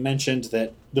summary, you mentioned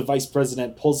that the vice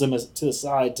president pulls him to the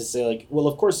side to say like, well,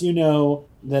 of course you know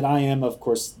that I am, of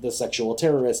course, the sexual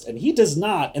terrorist, and he does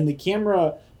not. And the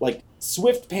camera like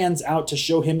swift pans out to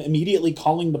show him immediately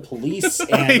calling the police,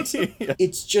 and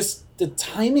it's just, the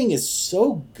timing is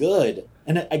so good.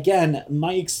 And again,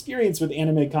 my experience with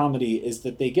anime comedy is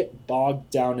that they get bogged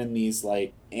down in these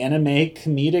like anime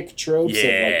comedic tropes of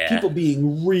like people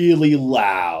being really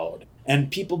loud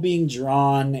and people being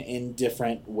drawn in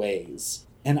different ways.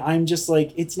 And I'm just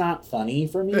like, it's not funny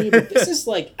for me, but this is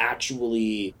like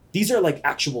these are like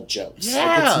actual jokes.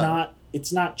 Yeah. Like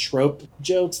it's not trope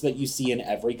jokes that you see in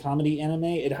every comedy anime.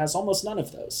 It has almost none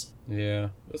of those. Yeah.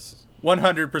 This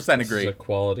 100% agree. is a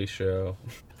quality show.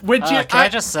 Which I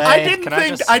just say?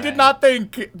 I did not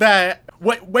think that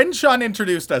when Sean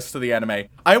introduced us to the anime,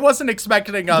 I wasn't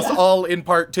expecting us all in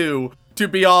part 2 to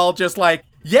be all just like,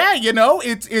 yeah,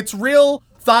 it's real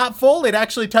thoughtful. It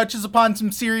actually touches upon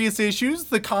some serious issues.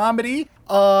 The comedy,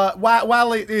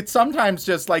 while it's sometimes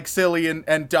just like silly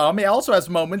and dumb, it also has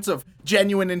moments of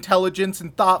genuine intelligence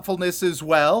and thoughtfulness as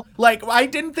well. Like, I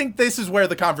didn't think this is where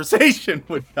the conversation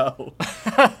would go.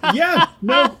 Yeah,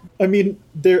 no. I mean,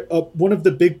 they're one of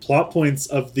the big plot points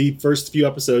of the first few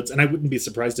episodes, and I wouldn't be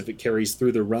surprised if it carries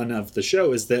through the run of the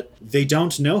show, is that they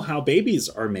don't know how babies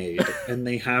are made, and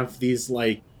they have these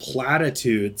like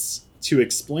platitudes to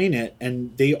explain it,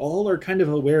 and they all are kind of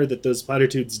aware that those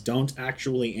platitudes don't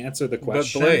actually answer the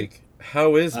question. But Blake,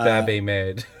 how is Babe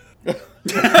made?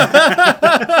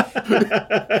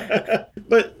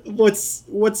 But what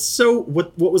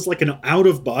was like an out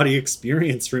of body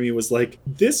experience for me was like,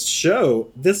 this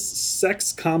show, this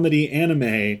sex comedy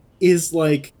anime is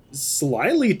like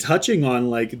slyly touching on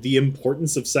like the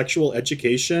importance of sexual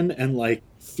education and like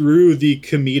through the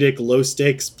comedic low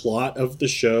stakes plot of the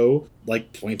show,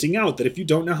 like pointing out that if you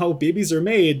don't know how babies are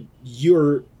made,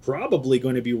 you're probably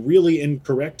going to be really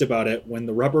incorrect about it when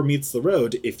the rubber meets the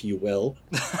road, if you will.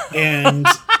 And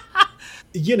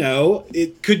you know,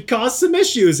 it could cause some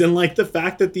issues. And like the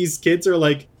fact that these kids are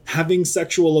like having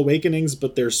sexual awakenings,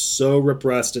 but they're so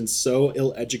repressed and so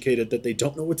ill-educated that they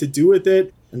don't know what to do with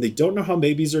it. And they don't know how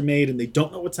babies are made, and they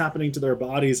don't know what's happening to their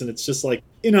bodies. And it's just like,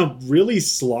 in a really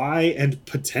sly and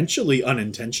potentially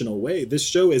unintentional way, this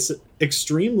show is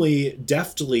extremely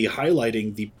deftly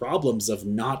highlighting the problems of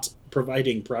not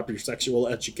providing proper sexual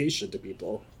education to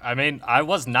people. I mean, I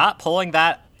was not pulling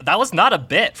that. That was not a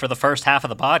bit for the first half of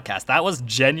the podcast. That was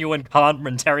genuine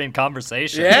commentarian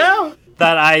conversation. Yeah.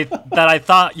 That I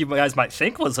thought you guys might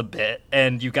think was a bit,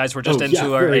 and you guys were just into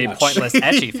very a much. pointless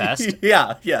etchy fest.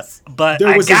 Yeah, yes. But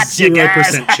There was I a got you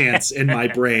 0% guys. chance in my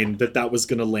brain that was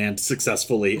going to land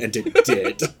successfully, and it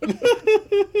did.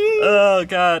 Oh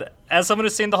god. As someone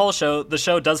who's seen the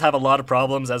show does have a lot of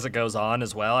problems as it goes on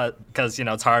as well, because, you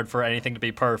know, it's hard for anything to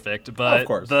be perfect, but Of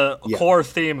course. the Yeah. core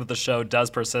theme of the show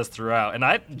does persist throughout. And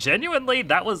I genuinely,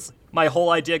 that was my whole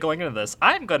idea going into this.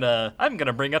 I'm gonna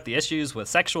bring up the issues with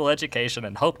sexual education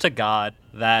and hope to God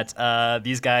that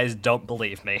these guys don't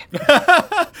believe me.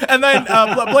 And then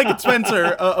Blake and Spencer,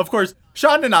 of course,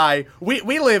 Sean and I,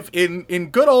 we live in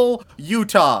good old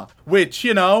Utah, which,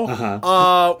 you know,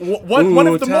 one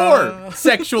of the more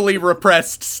sexually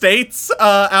repressed states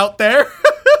out there.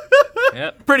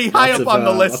 Yep. Pretty high up on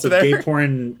the list lots of there. gay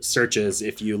porn searches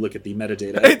if you look at the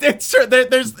metadata. It's true.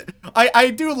 I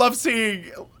do love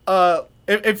seeing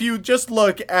if you just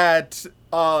look at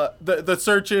the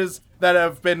searches that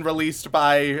have been released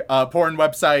by porn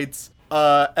websites,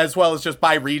 as well as just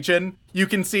by region, you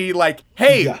can see like,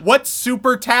 hey, Yeah. what's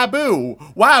super taboo?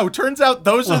 Wow, turns out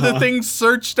those are the things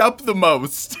searched up the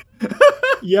most.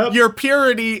 Yep. Your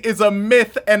purity is a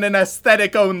myth and an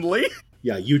aesthetic only.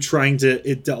 Yeah, you trying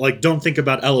to like don't think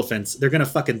about elephants. They're gonna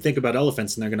fucking think about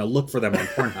elephants and they're gonna look for them on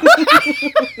Pornhub.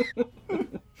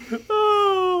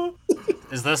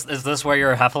 Is this where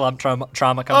your Heffalump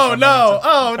trauma comes Oh from? no!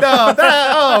 Oh no!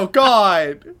 Oh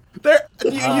god!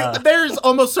 There's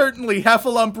almost certainly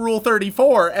Heffalump Rule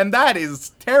 34, and that is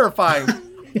terrifying.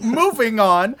 Moving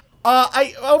on.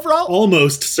 I overall.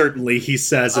 Almost certainly, he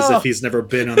says, as if he's never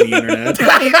been on the internet.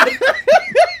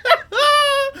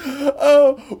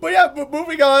 But yeah,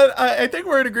 moving on. I think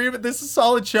we're in agreement. This is a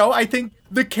solid show. I think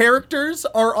the characters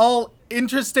are all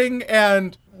interesting,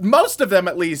 and most of them,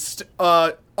 at least,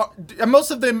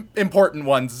 most of the important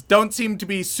ones don't seem to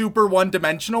be super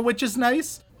one-dimensional, which is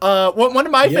nice. One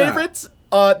of my favorites,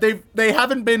 they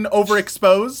haven't been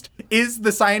overexposed, is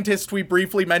the scientist we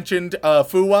briefly mentioned,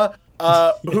 Fuwa,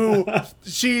 who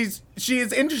she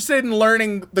is interested in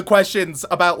learning the questions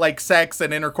about like sex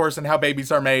and intercourse and how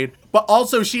babies are made, but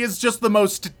also she is just the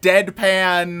most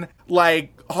deadpan,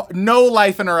 like no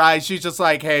life in her eyes. She's just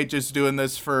like, hey, just doing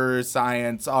this for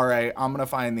science. All right, I'm gonna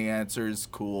find the answers.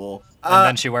 Cool. And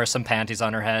then she wears some panties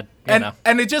on her head. You know.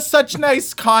 And it's just such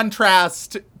nice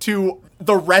contrast to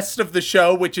the rest of the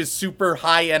show, which is super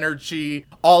high energy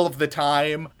all of the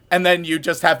time. And then you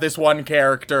just have this one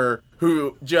character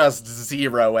who just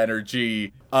zero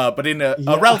energy, but in a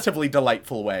relatively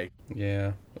delightful way.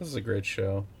 Yeah, this is a great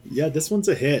show. Yeah, this one's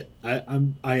a hit. I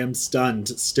am stunned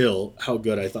still how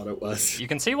good I thought it was. You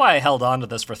can see why I held on to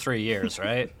this for 3 years,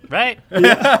 right? Right?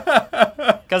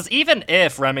 Because even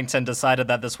if Remington decided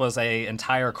that this was a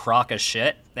entire crock of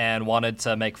shit and wanted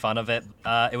to make fun of it,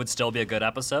 it would still be a good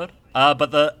episode.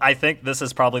 But I think this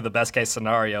is probably the best case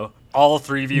scenario. All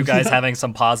three of you guys having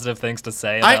some positive things to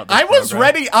say about this I was program.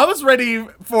 ready. I was ready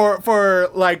for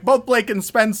like both Blake and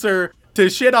Spencer to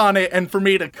shit on it and for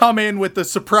me to come in with the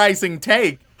surprising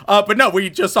take. But no, we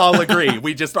just all agree.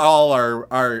 We just all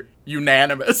are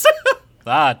unanimous.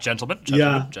 Gentlemen.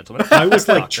 Yeah. Gentlemen. I was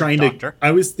like Doctor.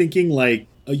 I was thinking like,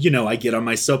 I get on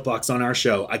my soapbox on our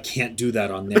show. I can't do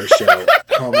that on their show.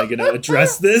 How am I going to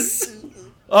address this?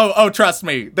 Oh, trust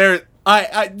me.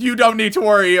 You don't need to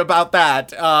worry about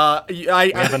that. We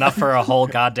have enough for a whole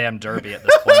goddamn derby at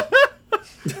this point.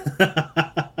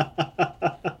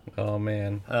 Oh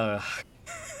man.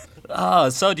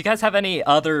 So do you guys have any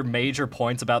other major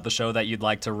points about the show that you'd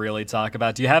like to really talk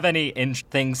about? Do you have any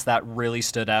things that really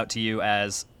stood out to you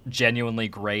as genuinely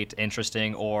great,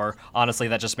 interesting, or honestly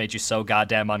that just made you so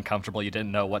goddamn uncomfortable you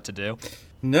didn't know what to do?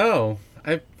 No,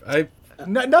 I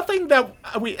nothing that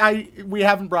we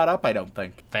haven't brought up, I don't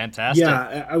think. Fantastic.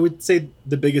 Yeah, I would say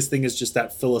the biggest thing is just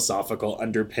that philosophical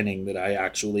underpinning that I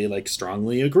actually like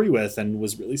strongly agree with and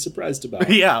was really surprised about.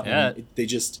 Yeah. And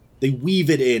they weave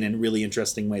it in really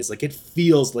interesting ways. Like it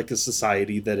feels like a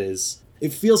society that is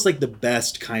it feels like the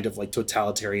best kind of like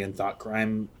totalitarian thought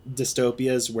crime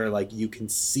dystopias where like you can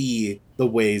see the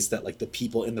ways that like the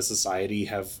people in the society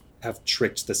have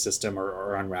tricked the system or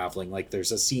are unraveling. Like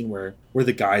there's a scene where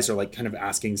the guys are like kind of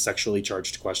asking sexually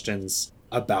charged questions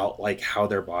about like how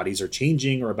their bodies are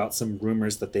changing or about some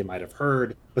rumors that they might have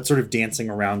heard, but sort of dancing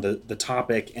around the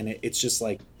topic. And it's just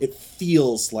like, it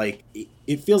feels like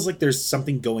there's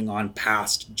something going on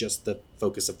past just the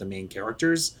focus of the main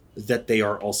characters that they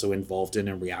are also involved in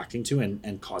and reacting to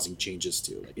and causing changes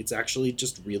to. It's actually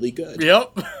just really good.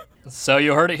 Yep. So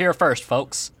you heard it here first,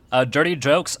 folks. Dirty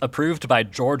Jokes approved by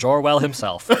George Orwell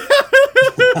himself.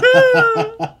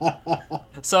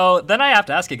 So then I have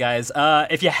to ask you guys,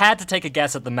 if you had to take a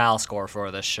guess at the Mal score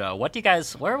for this show, what do you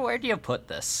guys, where do you put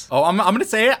this? Oh, I'm going to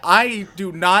say it. I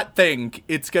do not think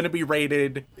it's going to be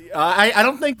rated. I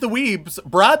don't think the weebs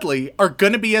broadly are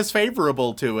going to be as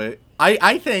favorable to it.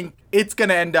 I think it's going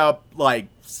to end up like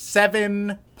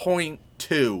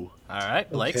 7.2. All right,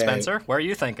 Blake, Okay. Spencer, where are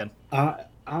you thinking? I'm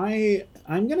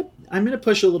gonna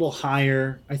push a little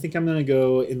higher. I think I'm gonna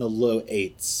go in the low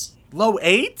 8s. Low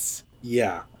 8s?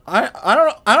 Yeah.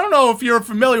 I don't know if you're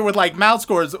familiar with like Mal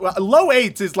scores. Low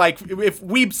 8s is like if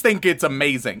weebs think it's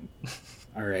amazing.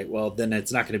 All right. Well, then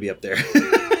it's not gonna be up there.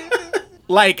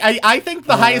 Like I think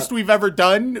the highest we've ever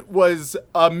done was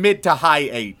a mid to high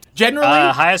 8.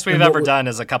 Generally, Highest we've ever done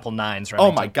is a couple 9s, right?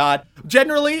 oh my god.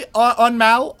 Generally on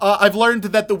Mal, I've learned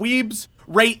that the weebs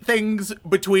rate things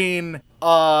between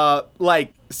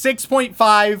like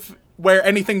 6.5, where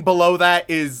anything below that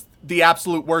is the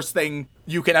absolute worst thing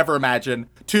you can ever imagine,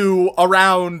 to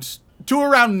around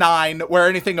 9, where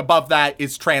anything above that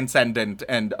is transcendent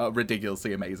and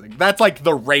ridiculously amazing. That's like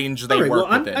the range they All right. work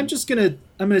Well, within. I'm just gonna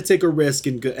take a risk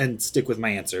and stick with my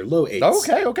answer. Low 8s.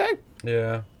 Okay.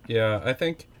 Yeah. I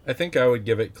think I would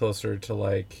give it closer to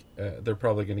like they're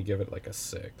probably going to give it like a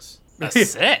 6. A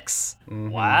 6?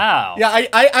 Wow. Yeah,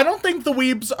 I don't think the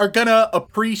weebs are gonna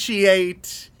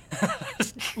appreciate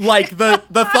like the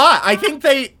thought. I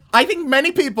think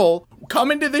many people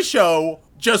come into the show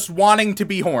just wanting to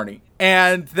be horny,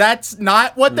 and that's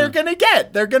not what they're gonna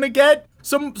get. They're gonna get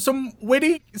some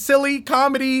witty, silly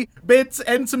comedy bits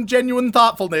and some genuine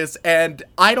thoughtfulness, and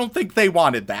I don't think they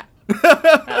wanted that.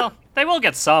 Well, they will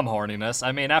get some horniness.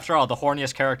 I mean, after all, the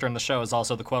horniest character in the show is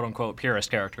also the quote-unquote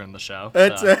purest character in the show.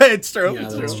 It's So, it's true. Yeah,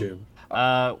 it's that's true.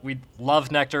 true. we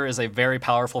love nectar is a very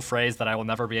powerful phrase that I will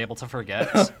never be able to forget.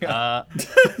 All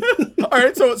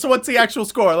right, so what's the actual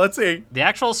score? Let's see. The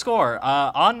actual score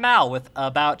on Mal with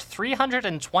about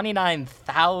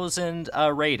 329,000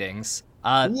 ratings.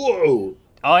 Whoa.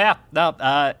 Oh yeah, no,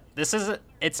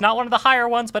 it's not one of the higher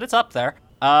ones, but it's up there.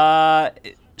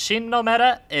 Shin no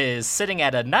Meta is sitting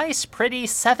at a nice, pretty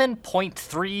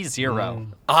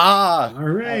 7.30. Ah, All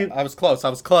right. I was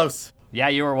close. Yeah,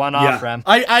 you were one Yeah. off, Rem.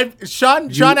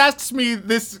 Sean asks me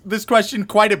this question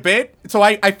quite a bit, so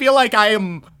I feel like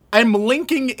I'm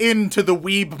linking into the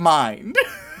weeb mind.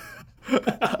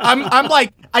 I'm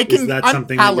like I can. Is that I'm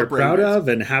something that you're calibrated. proud of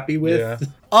and happy with? Yeah.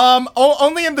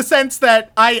 Only in the sense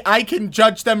that I can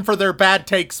judge them for their bad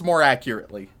takes more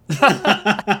accurately.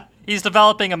 He's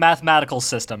developing a mathematical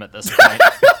system at this point.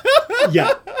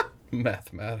 Yeah.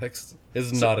 Mathematics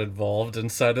is not involved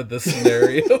inside of this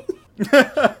scenario.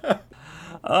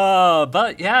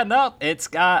 But yeah, no, it's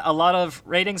got a lot of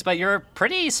ratings, but you're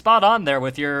pretty spot on there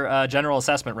with your general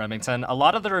assessment, Remington. A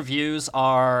lot of the reviews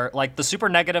are, like, the super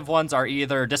negative ones are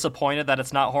either disappointed that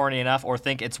it's not horny enough or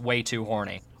think it's way too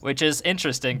horny, which is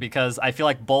interesting because I feel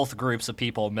like both groups of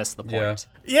people miss the point.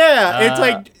 Yeah, it's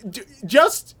like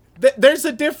there's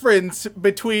a difference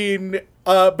between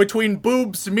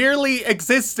boobs merely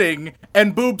existing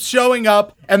and boobs showing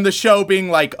up and the show being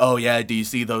like, oh yeah, do you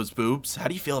see those boobs? How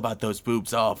do you feel about those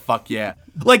boobs? Oh fuck yeah!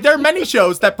 Like there are many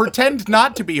shows that pretend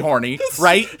not to be horny,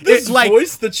 right? This Like,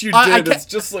 voice that you I did is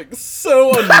just like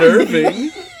so unnerving.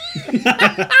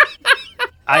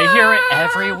 I hear it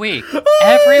every week.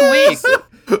 Every week.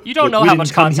 You don't know We how didn't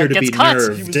much come here content to gets be cut.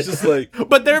 nerved. He was just like,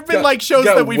 but there have been like shows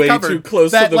got that we've way covered too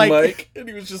close that to the like mic, and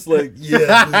he was just like,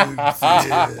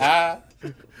 yeah.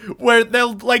 where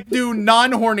they'll like do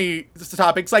non-horny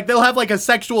topics, like they'll have like a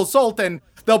sexual assault and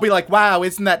they'll be like, wow,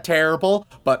 isn't that terrible?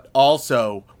 But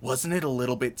also, wasn't it a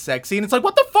little bit sexy? And it's like,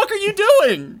 what the fuck are you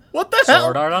doing? What the hell?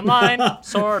 Sword Art Online.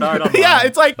 Sword Art Online. Yeah,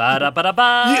 it's like-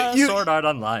 Ba-da-ba-da-ba. You- Sword Art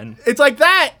Online. It's like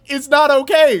that is not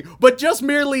okay. But just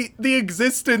merely the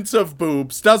existence of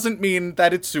boobs doesn't mean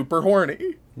that it's super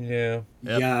horny. Yeah.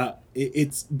 Yeah.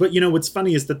 It's but you know what's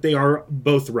funny is that they are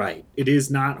both right. It is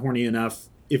not horny enough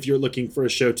if you're looking for a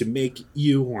show to make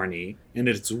you horny, and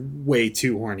it's way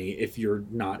too horny if you're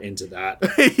not into that.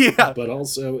 Yeah, But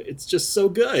also, it's just so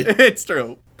good. it's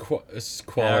true. It's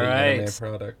quality All right. anime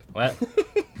product. Well,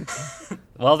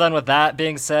 well then, with that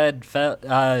being said,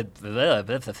 words.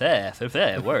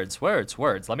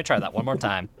 Let me try that one more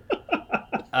time.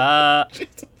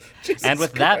 And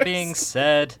with that being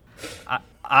said,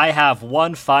 I have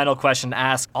one final question to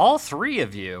ask all three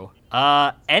of you.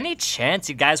 Any chance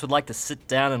you guys would like to sit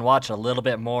down and watch a little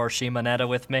bit more Shimonetta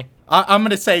with me? I'm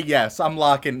gonna say yes. I'm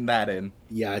locking that in.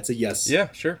 Yeah, it's a yes.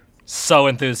 Yeah, sure. So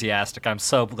enthusiastic. I'm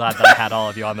so glad that I had all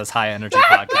of you on this high energy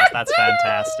podcast. That's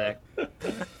fantastic.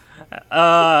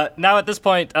 Now at this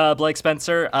point, Blake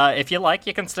Spencer, if you like,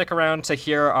 you can stick around to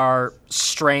hear our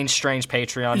strange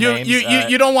Patreon names.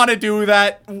 You don't want to do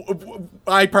that.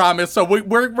 I promise. So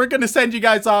we're gonna send you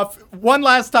guys off one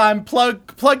last time.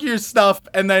 Plug your stuff,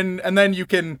 and then you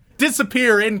can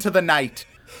disappear into the night.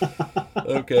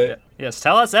 Okay. Yes,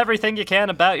 tell us everything you can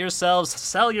about yourselves.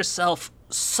 Sell yourself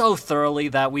so thoroughly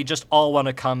that we just all want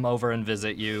to come over and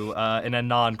visit you in a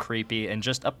non-creepy and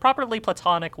just a properly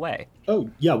platonic way. Oh,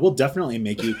 yeah, we'll definitely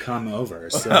make you come over.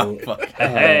 So,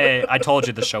 Hey, I told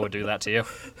you the show would do that to you.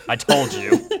 I told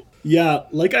you. yeah,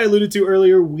 like I alluded to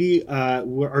earlier,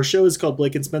 our show is called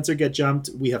Blake and Spencer Get Jumped.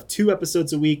 We have 2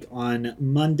 episodes a week. On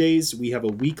Mondays, we have a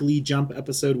weekly Jump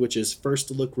episode, which is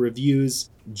First Look Reviews.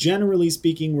 Generally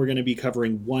speaking, we're going to be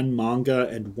covering 1 manga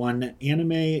and 1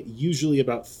 anime, usually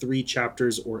about 3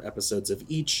 chapters or episodes of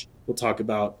each. We'll talk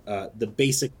about the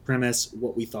basic premise,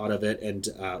 what we thought of it, and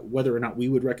whether or not we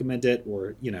would recommend it,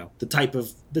 or the type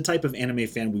of anime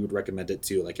fan we would recommend it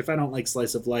to. Like, if I don't like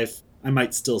slice of life, I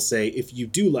might still say, if you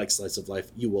do like slice of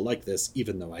life, you will like this,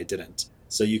 even though I didn't.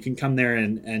 So you can come there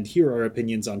and hear our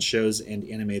opinions on shows and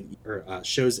anime, or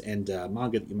shows and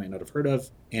manga that you might not have heard of,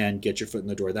 and get your foot in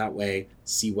the door that way,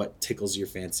 see what tickles your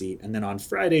fancy. And then on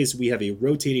Fridays, we have a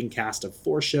rotating cast of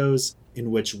 4 shows in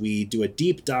which we do a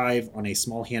deep dive on a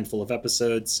small handful of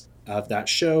episodes of that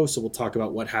show. So we'll talk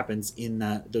about what happens in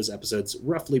those episodes,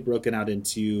 roughly broken out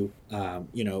into,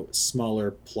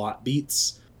 smaller plot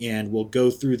beats. And we'll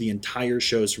go through the entire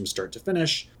shows from start to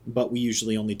finish, but we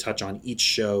usually only touch on each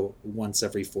show once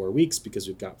every 4 weeks because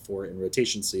we've got 4 in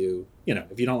rotation. So,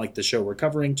 if you don't like the show we're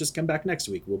covering, just come back next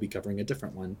week. We'll be covering a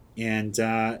different one. And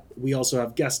we also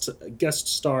have guest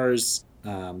stars,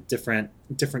 different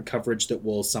coverage that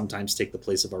will sometimes take the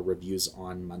place of our reviews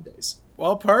on Mondays.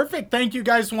 Well, perfect. Thank you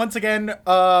guys once again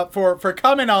for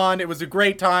coming on. It was a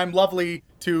great time. Lovely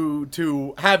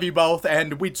to have you both,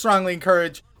 and we'd strongly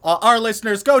encourage our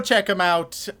listeners, go check them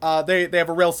out. They have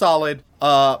a real solid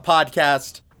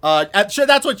podcast.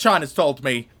 That's what Sean has told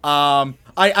me. I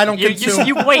don't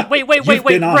consume. Wait,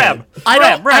 Rem.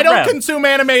 I don't consume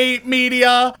anime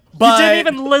media. But you didn't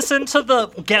even listen to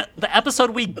the episode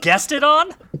we guested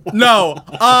on? No.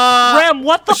 Rem,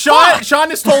 what the fuck? Sean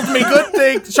has told me good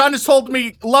things. Sean has told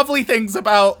me lovely things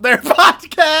about their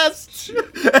podcast.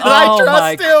 And I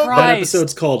trust him. That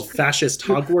episode's called Fascist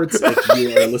Hogwarts. If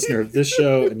you are a listener of this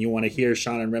show and you want to hear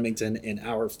Sean and Remington in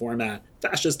our format,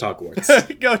 Fascist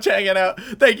Hogwarts. Go check it out.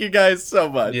 Thank you guys so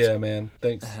much. Yeah, man.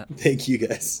 Thanks. Thank you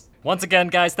guys. Once again,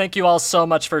 guys, thank you all so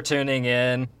much for tuning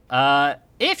in.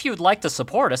 If you'd like to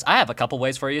support us, I have a couple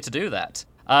ways for you to do that.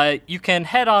 You can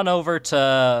head on over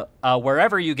to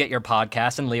wherever you get your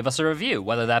podcasts and leave us a review,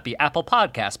 whether that be Apple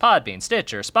Podcasts, Podbean,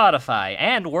 Stitcher, Spotify,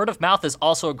 and word of mouth is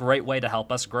also a great way to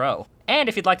help us grow. And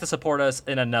if you'd like to support us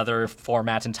in another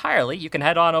format entirely, you can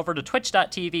head on over to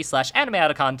twitch.tv/anime out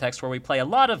of context, where we play a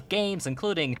lot of games,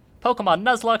 including Pokemon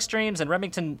Nuzlocke streams, and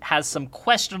Remington has some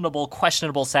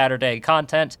questionable Saturday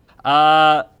content,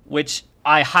 which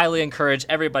I highly encourage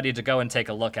everybody to go and take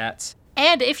a look at.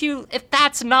 And if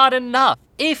that's not enough,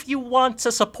 if you want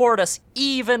to support us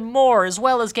even more, as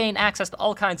well as gain access to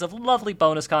all kinds of lovely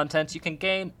bonus content, you can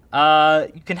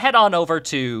head on over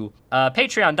to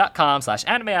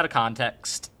patreon.com/anime out of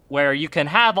context, where you can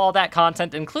have all that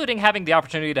content, including having the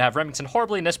opportunity to have Remington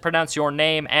horribly mispronounce your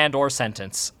name and or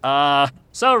sentence.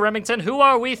 So Remington, who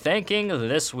are we thanking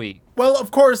this week? Well,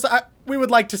 of course, we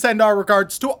would like to send our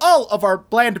regards to all of our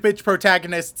bland bitch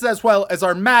protagonists, as well as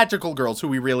our magical girls, who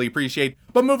we really appreciate.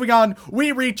 But moving on,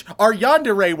 we reach our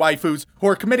yandere waifus, who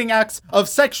are committing acts of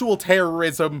sexual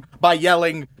terrorism by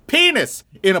yelling penis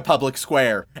in a public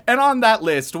square. And on that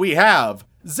list, we have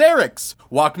Xerix,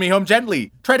 Walk Me Home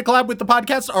Gently, try to collab with the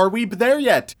podcast, Are We There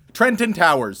Yet? Trenton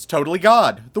Towers, Totally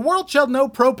God, The World Shall Know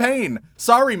Propane,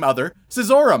 Sorry Mother,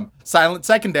 Scissorum, Silent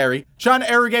Secondary, Sean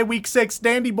Arrogate Week 6,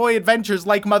 Dandy Boy Adventures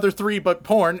Like Mother 3 but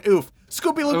porn, oof,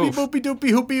 Scooby Loopy Oof. Boopy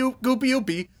Doopy Hoopy Goopy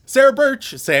Oopy, Sarah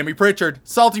Birch, Sammy Pritchard,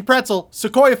 Salty Pretzel,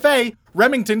 Sequoia Faye,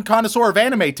 Remington, connoisseur of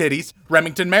anime titties,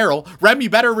 Remington Merrill, Rem, you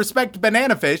better respect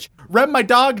banana fish, Rem, my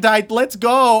dog died, let's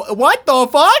go. What the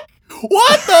fuck?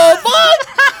 What the fuck?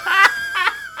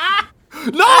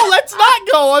 No, let's not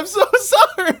go. I'm so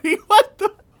sorry. What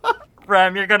the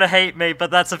Rem, you're gonna hate me,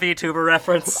 but that's a VTuber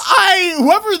reference.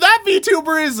 whoever that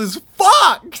VTuber is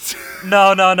fucked.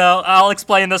 No. I'll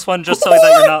explain this one just so that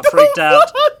you're not freaked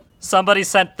out. Somebody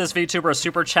sent this VTuber a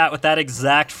super chat with that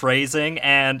exact phrasing,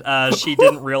 and she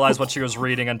didn't realize what she was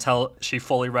reading until she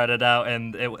fully read it out,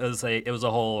 and it was a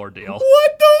whole ordeal.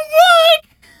 What the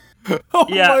fuck? Oh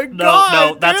Yeah, my no,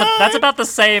 God, that's about the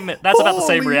same. That's about the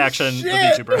same Holy reaction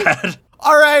shit. the VTuber had.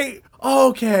 All right.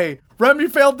 Okay. Remy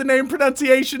failed the name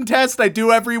pronunciation test I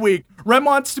do every week. Rem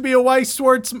wants to be a Weiss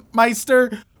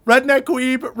Schwartzmeister. Redneck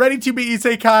Weeb, ready to be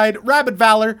isekai'd, Rabid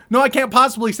Valor. No, I can't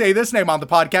possibly say this name on the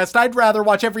podcast. I'd rather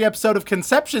watch every episode of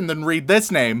Conception than read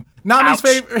this name. Nami's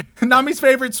favorite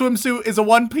swimsuit is a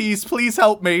one piece. Please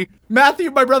help me.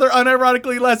 Matthew, my brother,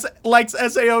 unironically likes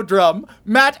SAO drum.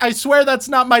 Matt, I swear that's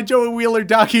not my Joey Wheeler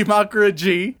Daki Makura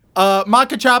G.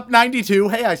 Makachop 92.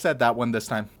 Hey, I said that one this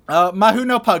time.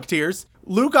 Mahuno Pug Tears.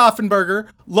 Luke Offenberger.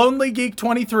 Lonely Geek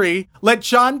 23. Let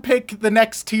Sean pick the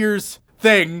next tiers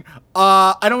thing.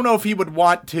 I don't know if he would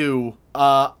want to,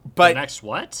 but The next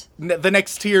what? the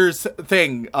next tiers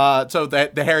thing. So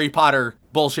the Harry Potter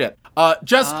bullshit.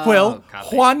 Just Quill,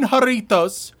 copy. Juan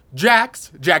Haritos,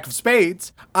 Jax, Jack of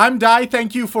Spades, I'm Die,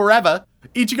 thank you forever,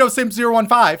 Ichigo Simp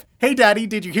 015, Hey Daddy,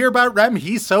 did you hear about Rem?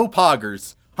 He's so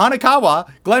poggers. Hanakawa,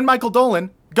 Glenn Michael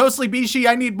Dolan, Ghostly Bishi,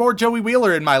 I need more Joey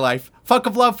Wheeler in my life. Fuck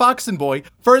of Love, Foxen Boy,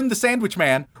 Fern the Sandwich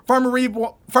Man, Farmer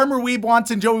Weeb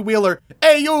wants and Joey Wheeler.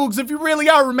 Hey, Oogs, if you really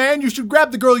are a man, you should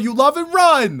grab the girl you love and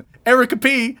run. Erica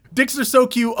P. Dicks are so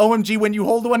cute. OMG, when you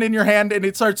hold one in your hand and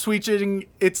it starts switching,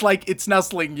 it's like it's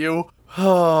nuzzling you.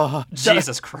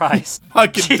 Jesus Christ.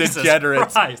 Fucking Jesus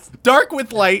degenerates. Christ. Dark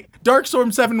with Light,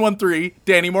 Darkstorm 713,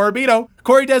 Danny Morabito,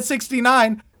 Corey Dead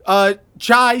 69,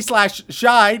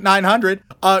 Chai/Shy 900,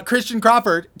 Christian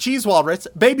Crawford, Cheese Walrus,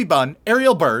 Baby Bun,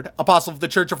 Ariel Bird, Apostle of the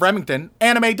Church of Remington,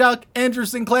 Anime Duck, Andrew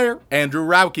Sinclair, Andrew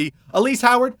Rauke, Elise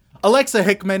Howard, Alexa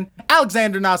Hickman,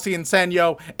 Alexander Nasian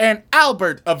Senyo, and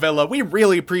Albert Avila. We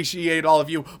really appreciate all of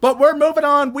you, but we're moving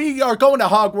on. We are going to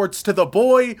Hogwarts to the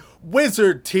boy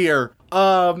wizard tier.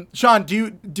 Sean,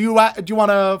 do you want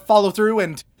to follow through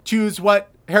and choose what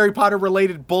Harry Potter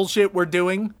related bullshit we're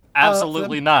doing?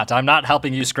 Absolutely not. I'm not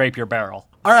helping you scrape your barrel.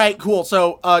 All right, cool.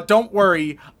 So don't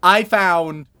worry. I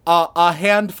found a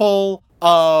handful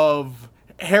of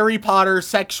Harry Potter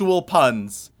sexual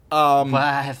puns.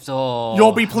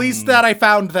 You'll be pleased that I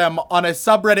found them on a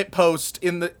subreddit post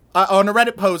in the on a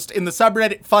Reddit post in the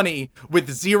subreddit Funny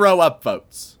with 0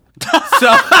 upvotes.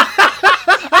 So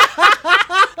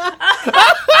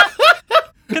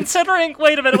Considering,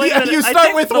 wait a minute. you I start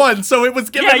think with the- one, so it was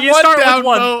given Yeah, you one start with down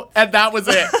one. vote, and that was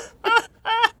it.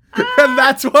 And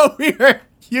that's what we are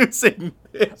using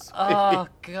this. Oh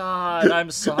God,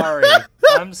 I'm sorry.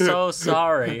 I'm so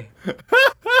sorry.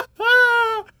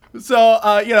 So,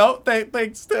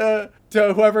 thanks to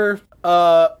whoever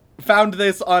found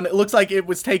this on, it looks like it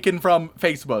was taken from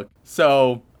Facebook.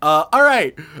 So, all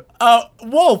right.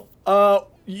 Wolf,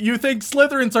 you think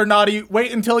Slytherins are naughty?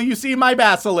 Wait until you see my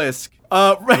basilisk.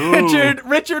 Richard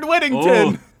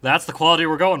Whittington. Ooh, that's the quality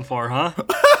we're going for, huh?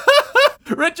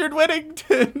 Richard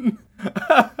Whittington.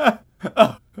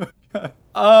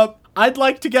 I'd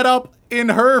like to get up in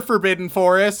her Forbidden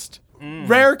Forest.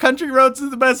 Rare Country Roads is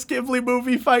the best Ghibli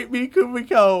movie. Fight me,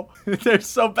 Kumiko. They're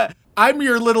so bad. I'm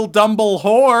your little Dumble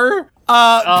whore.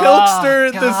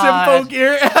 Pilkster, the God.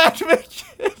 Symphogear advocate.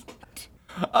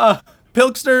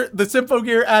 Pilkster, the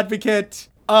Symphogear advocate.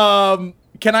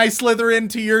 Can I slither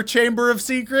into your Chamber of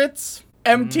Secrets?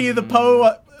 MT, the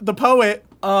poet.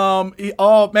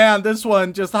 Oh man, this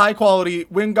one just high quality.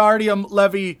 Wingardium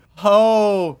Levy.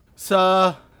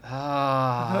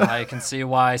 I can see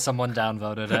why someone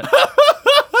downvoted it.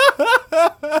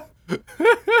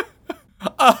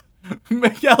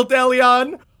 Miguel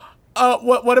DeLeon.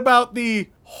 What about the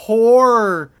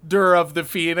Hoarder of the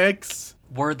Phoenix?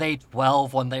 Were they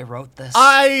 12 when they wrote this?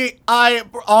 I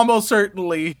almost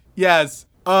certainly, yes.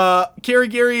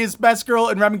 Kirigiri is best girl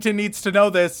and Remington needs to know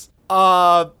this.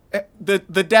 The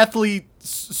Deathly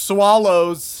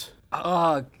Swallows.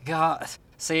 Oh God.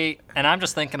 See, and I'm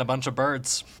just thinking a bunch of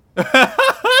birds.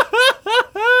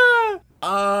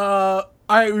 All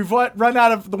right, we've run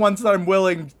out of the ones that I'm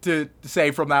willing to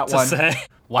say from that one.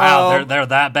 Wow, they're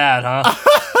that bad,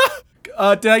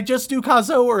 huh? Did I just do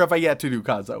Kazo or have I yet to do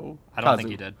Kazo? I don't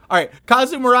think you did. All right,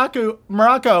 Kazu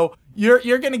Morocco,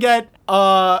 you're gonna get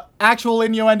actual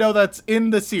innuendo that's in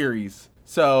the series.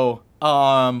 So,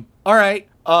 all right.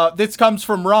 This comes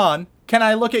from Ron. Can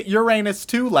I look at Uranus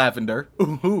too, Lavender?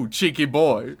 Ooh, cheeky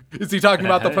boy. Is he talking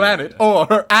about the planet or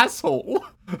her asshole?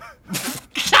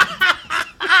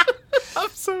 I'm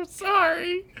so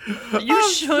sorry. You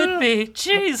should be.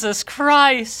 Jesus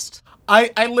Christ.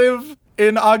 I live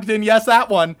in Ogden. Yes, that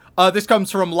one. This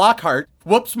comes from Lockhart.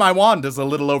 Whoops, my wand is a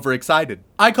little overexcited.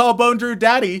 I call Bone Drew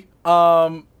daddy.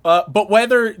 But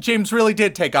whether James really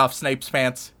did take off Snape's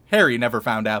pants, Harry never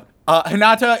found out.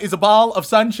 Hinata is a ball of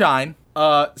sunshine.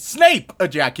 Snape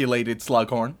ejaculated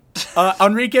Slughorn.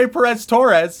 Enrique Perez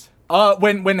Torres.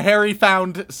 When Harry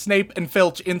found Snape and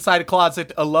Filch inside a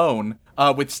closet alone,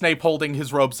 with Snape holding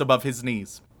his robes above his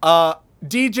knees.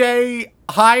 DJ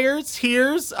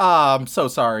hears. I'm so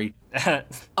sorry.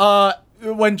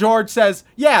 When George says,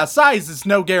 yeah, size is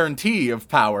no guarantee of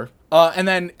power. And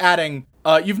then adding,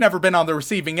 you've never been on the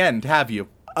receiving end, have you?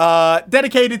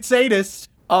 Dedicated sadist.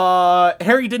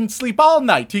 Harry didn't sleep all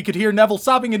night. He could hear Neville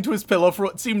sobbing into his pillow for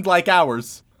what seemed like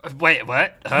hours. Wait,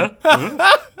 what? Huh?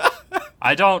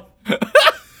 I don't...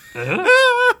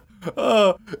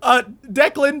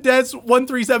 Declan, Des,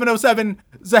 13707,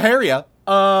 Zaharia.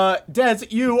 Des,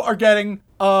 you are getting,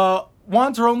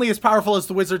 wands are only as powerful as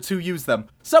the wizards who use them.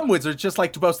 Some wizards just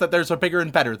like to boast that theirs are bigger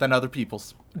and better than other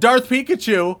people's. Darth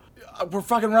Pikachu, we're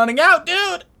fucking running out,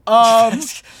 dude!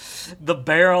 The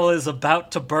barrel is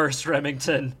about to burst,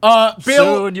 Remington. Bill...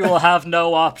 Soon you will have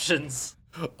no options.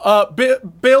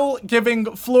 Bill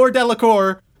giving Fleur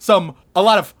Delacour a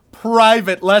lot of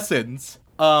private lessons.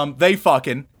 They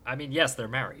fucking. I mean, yes, they're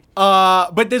married.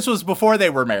 But this was before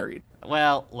they were married.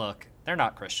 Well, look, they're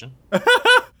not Christian.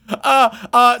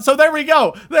 So there we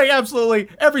go. Absolutely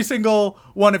every single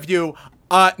one of you.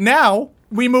 Now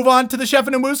we move on to the Chef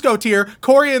and Amusco tier.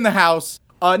 Corey in the house.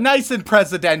 Nice and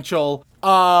presidential.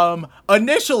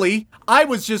 Initially, I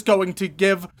was just going to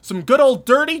give some good old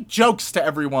dirty jokes to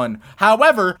everyone.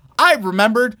 However, I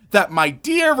remembered that my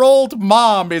dear old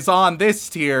mom is on this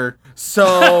tier.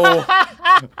 So,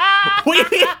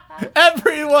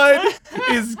 everyone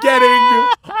is getting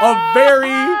a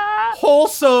very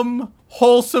wholesome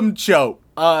joke.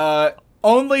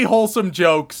 Only wholesome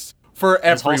jokes for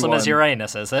everyone. As wholesome as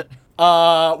Uranus, is it?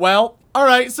 Well, all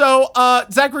right. So,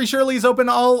 Zachary Shirley's open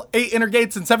all 8 inner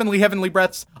gates and 7 heavenly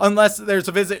breaths, unless there's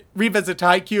a revisit to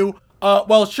Haikyuu.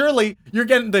 Well, Shirley, you're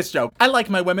getting this joke. I like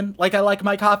my women like I like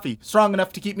my coffee, strong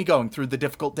enough to keep me going through the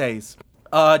difficult days.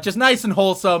 Just nice and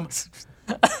wholesome.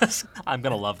 I'm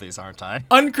gonna love these, aren't I?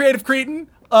 Uncreative cretin.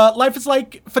 Life is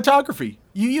like photography.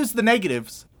 You use the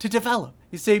negatives to develop.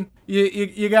 You see,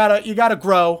 you gotta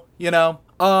grow. You know.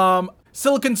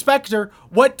 Silicon Spectre.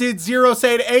 What did 0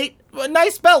 say to 8?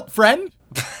 Nice belt, friend.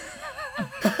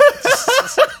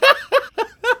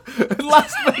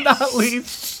 Last but not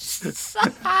least. That's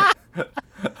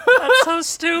so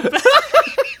stupid.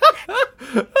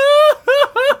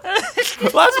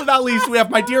 Last but not least, we have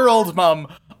my dear old mom.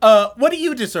 What do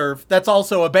you deserve? That's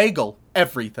also a bagel.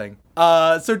 Everything.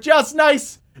 So just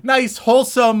nice,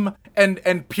 wholesome,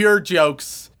 and pure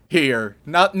jokes here.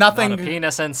 Nothing. Not a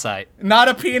penis in sight. Not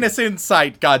a penis in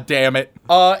sight, goddammit.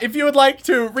 If you would like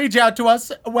to reach out to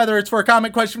us, whether it's for a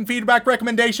comment, question, feedback,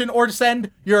 recommendation, or to send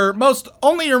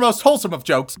only your most wholesome of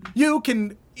jokes, you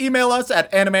can email us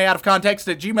at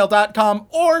animeoutofcontext@gmail.com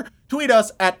or tweet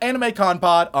us at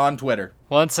animeconpod on Twitter.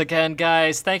 Once again,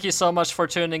 guys, thank you so much for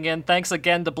tuning in. Thanks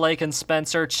again to Blake and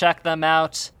Spencer. Check them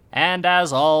out. And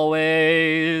as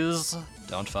always,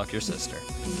 don't fuck your sister.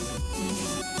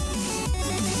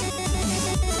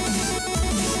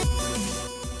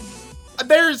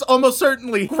 There's almost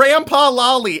certainly Grandpa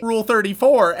Lolly, Rule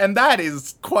 34, and that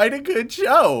is quite a good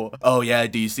show. Oh yeah,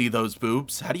 do you see those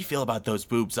boobs? How do you feel about those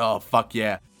boobs? Oh, fuck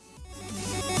yeah.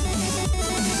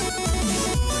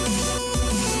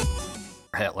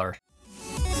 Hitler.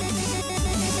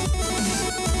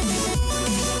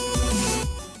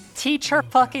 Teacher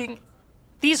fucking...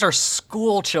 These are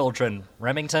school children,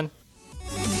 Remington.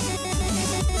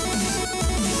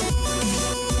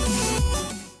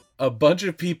 A bunch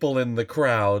of people in the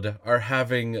crowd are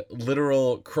having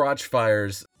literal crotch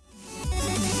fires.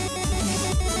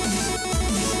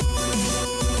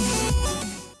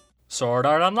 Sword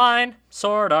Art Online,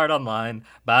 Sword Art Online,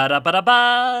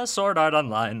 ba-da-ba-da-ba, Sword Art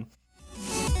Online.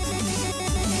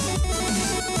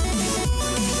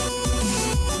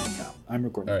 I'm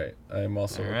recording. All right, I'm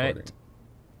also All recording. right.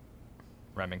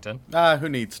 Remington. Who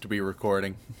needs to be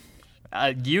recording?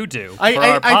 You do for I,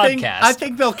 our podcast. I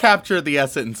think they'll capture the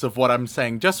essence of what I'm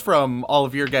saying just from all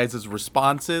of your guys'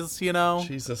 responses, you know?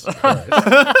 Jesus Christ.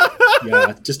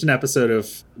 Yeah, just an episode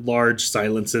of large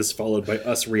silences followed by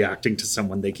us reacting to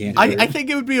someone they can't hear. I think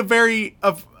it would be a very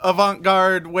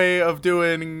avant-garde way of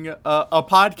doing a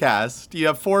podcast. You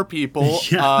have 4 people.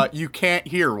 Yeah. You can't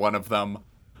hear one of them.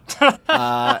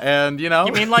 And, you know...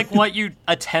 You mean like what you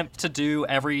attempt to do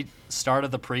every start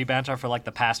of the pre-banter for like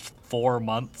the past 4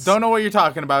 months? Don't know what you're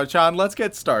talking about, Sean. Let's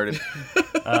get started.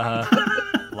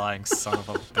 Lying son of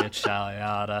a bitch,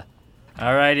 Aliata.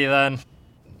 Alrighty then.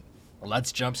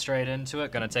 Let's jump straight into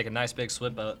it. Gonna take a nice big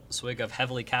swig of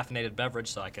heavily caffeinated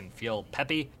beverage so I can feel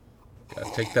peppy.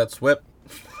 Gotta take that swip.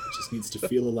 Just needs to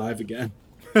feel alive again.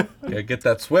 Yeah, get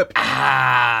that swip.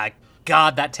 Ah,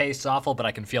 God, that tastes awful, but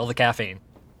I can feel the caffeine.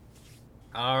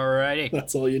 Alrighty.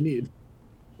 That's all you need.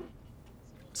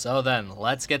 So then,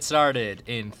 let's get started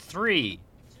in 3,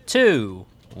 2,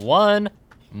 1,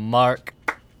 mark.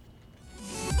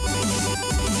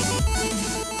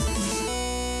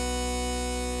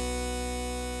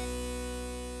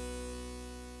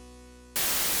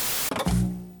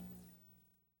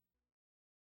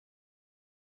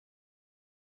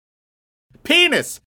 Penis!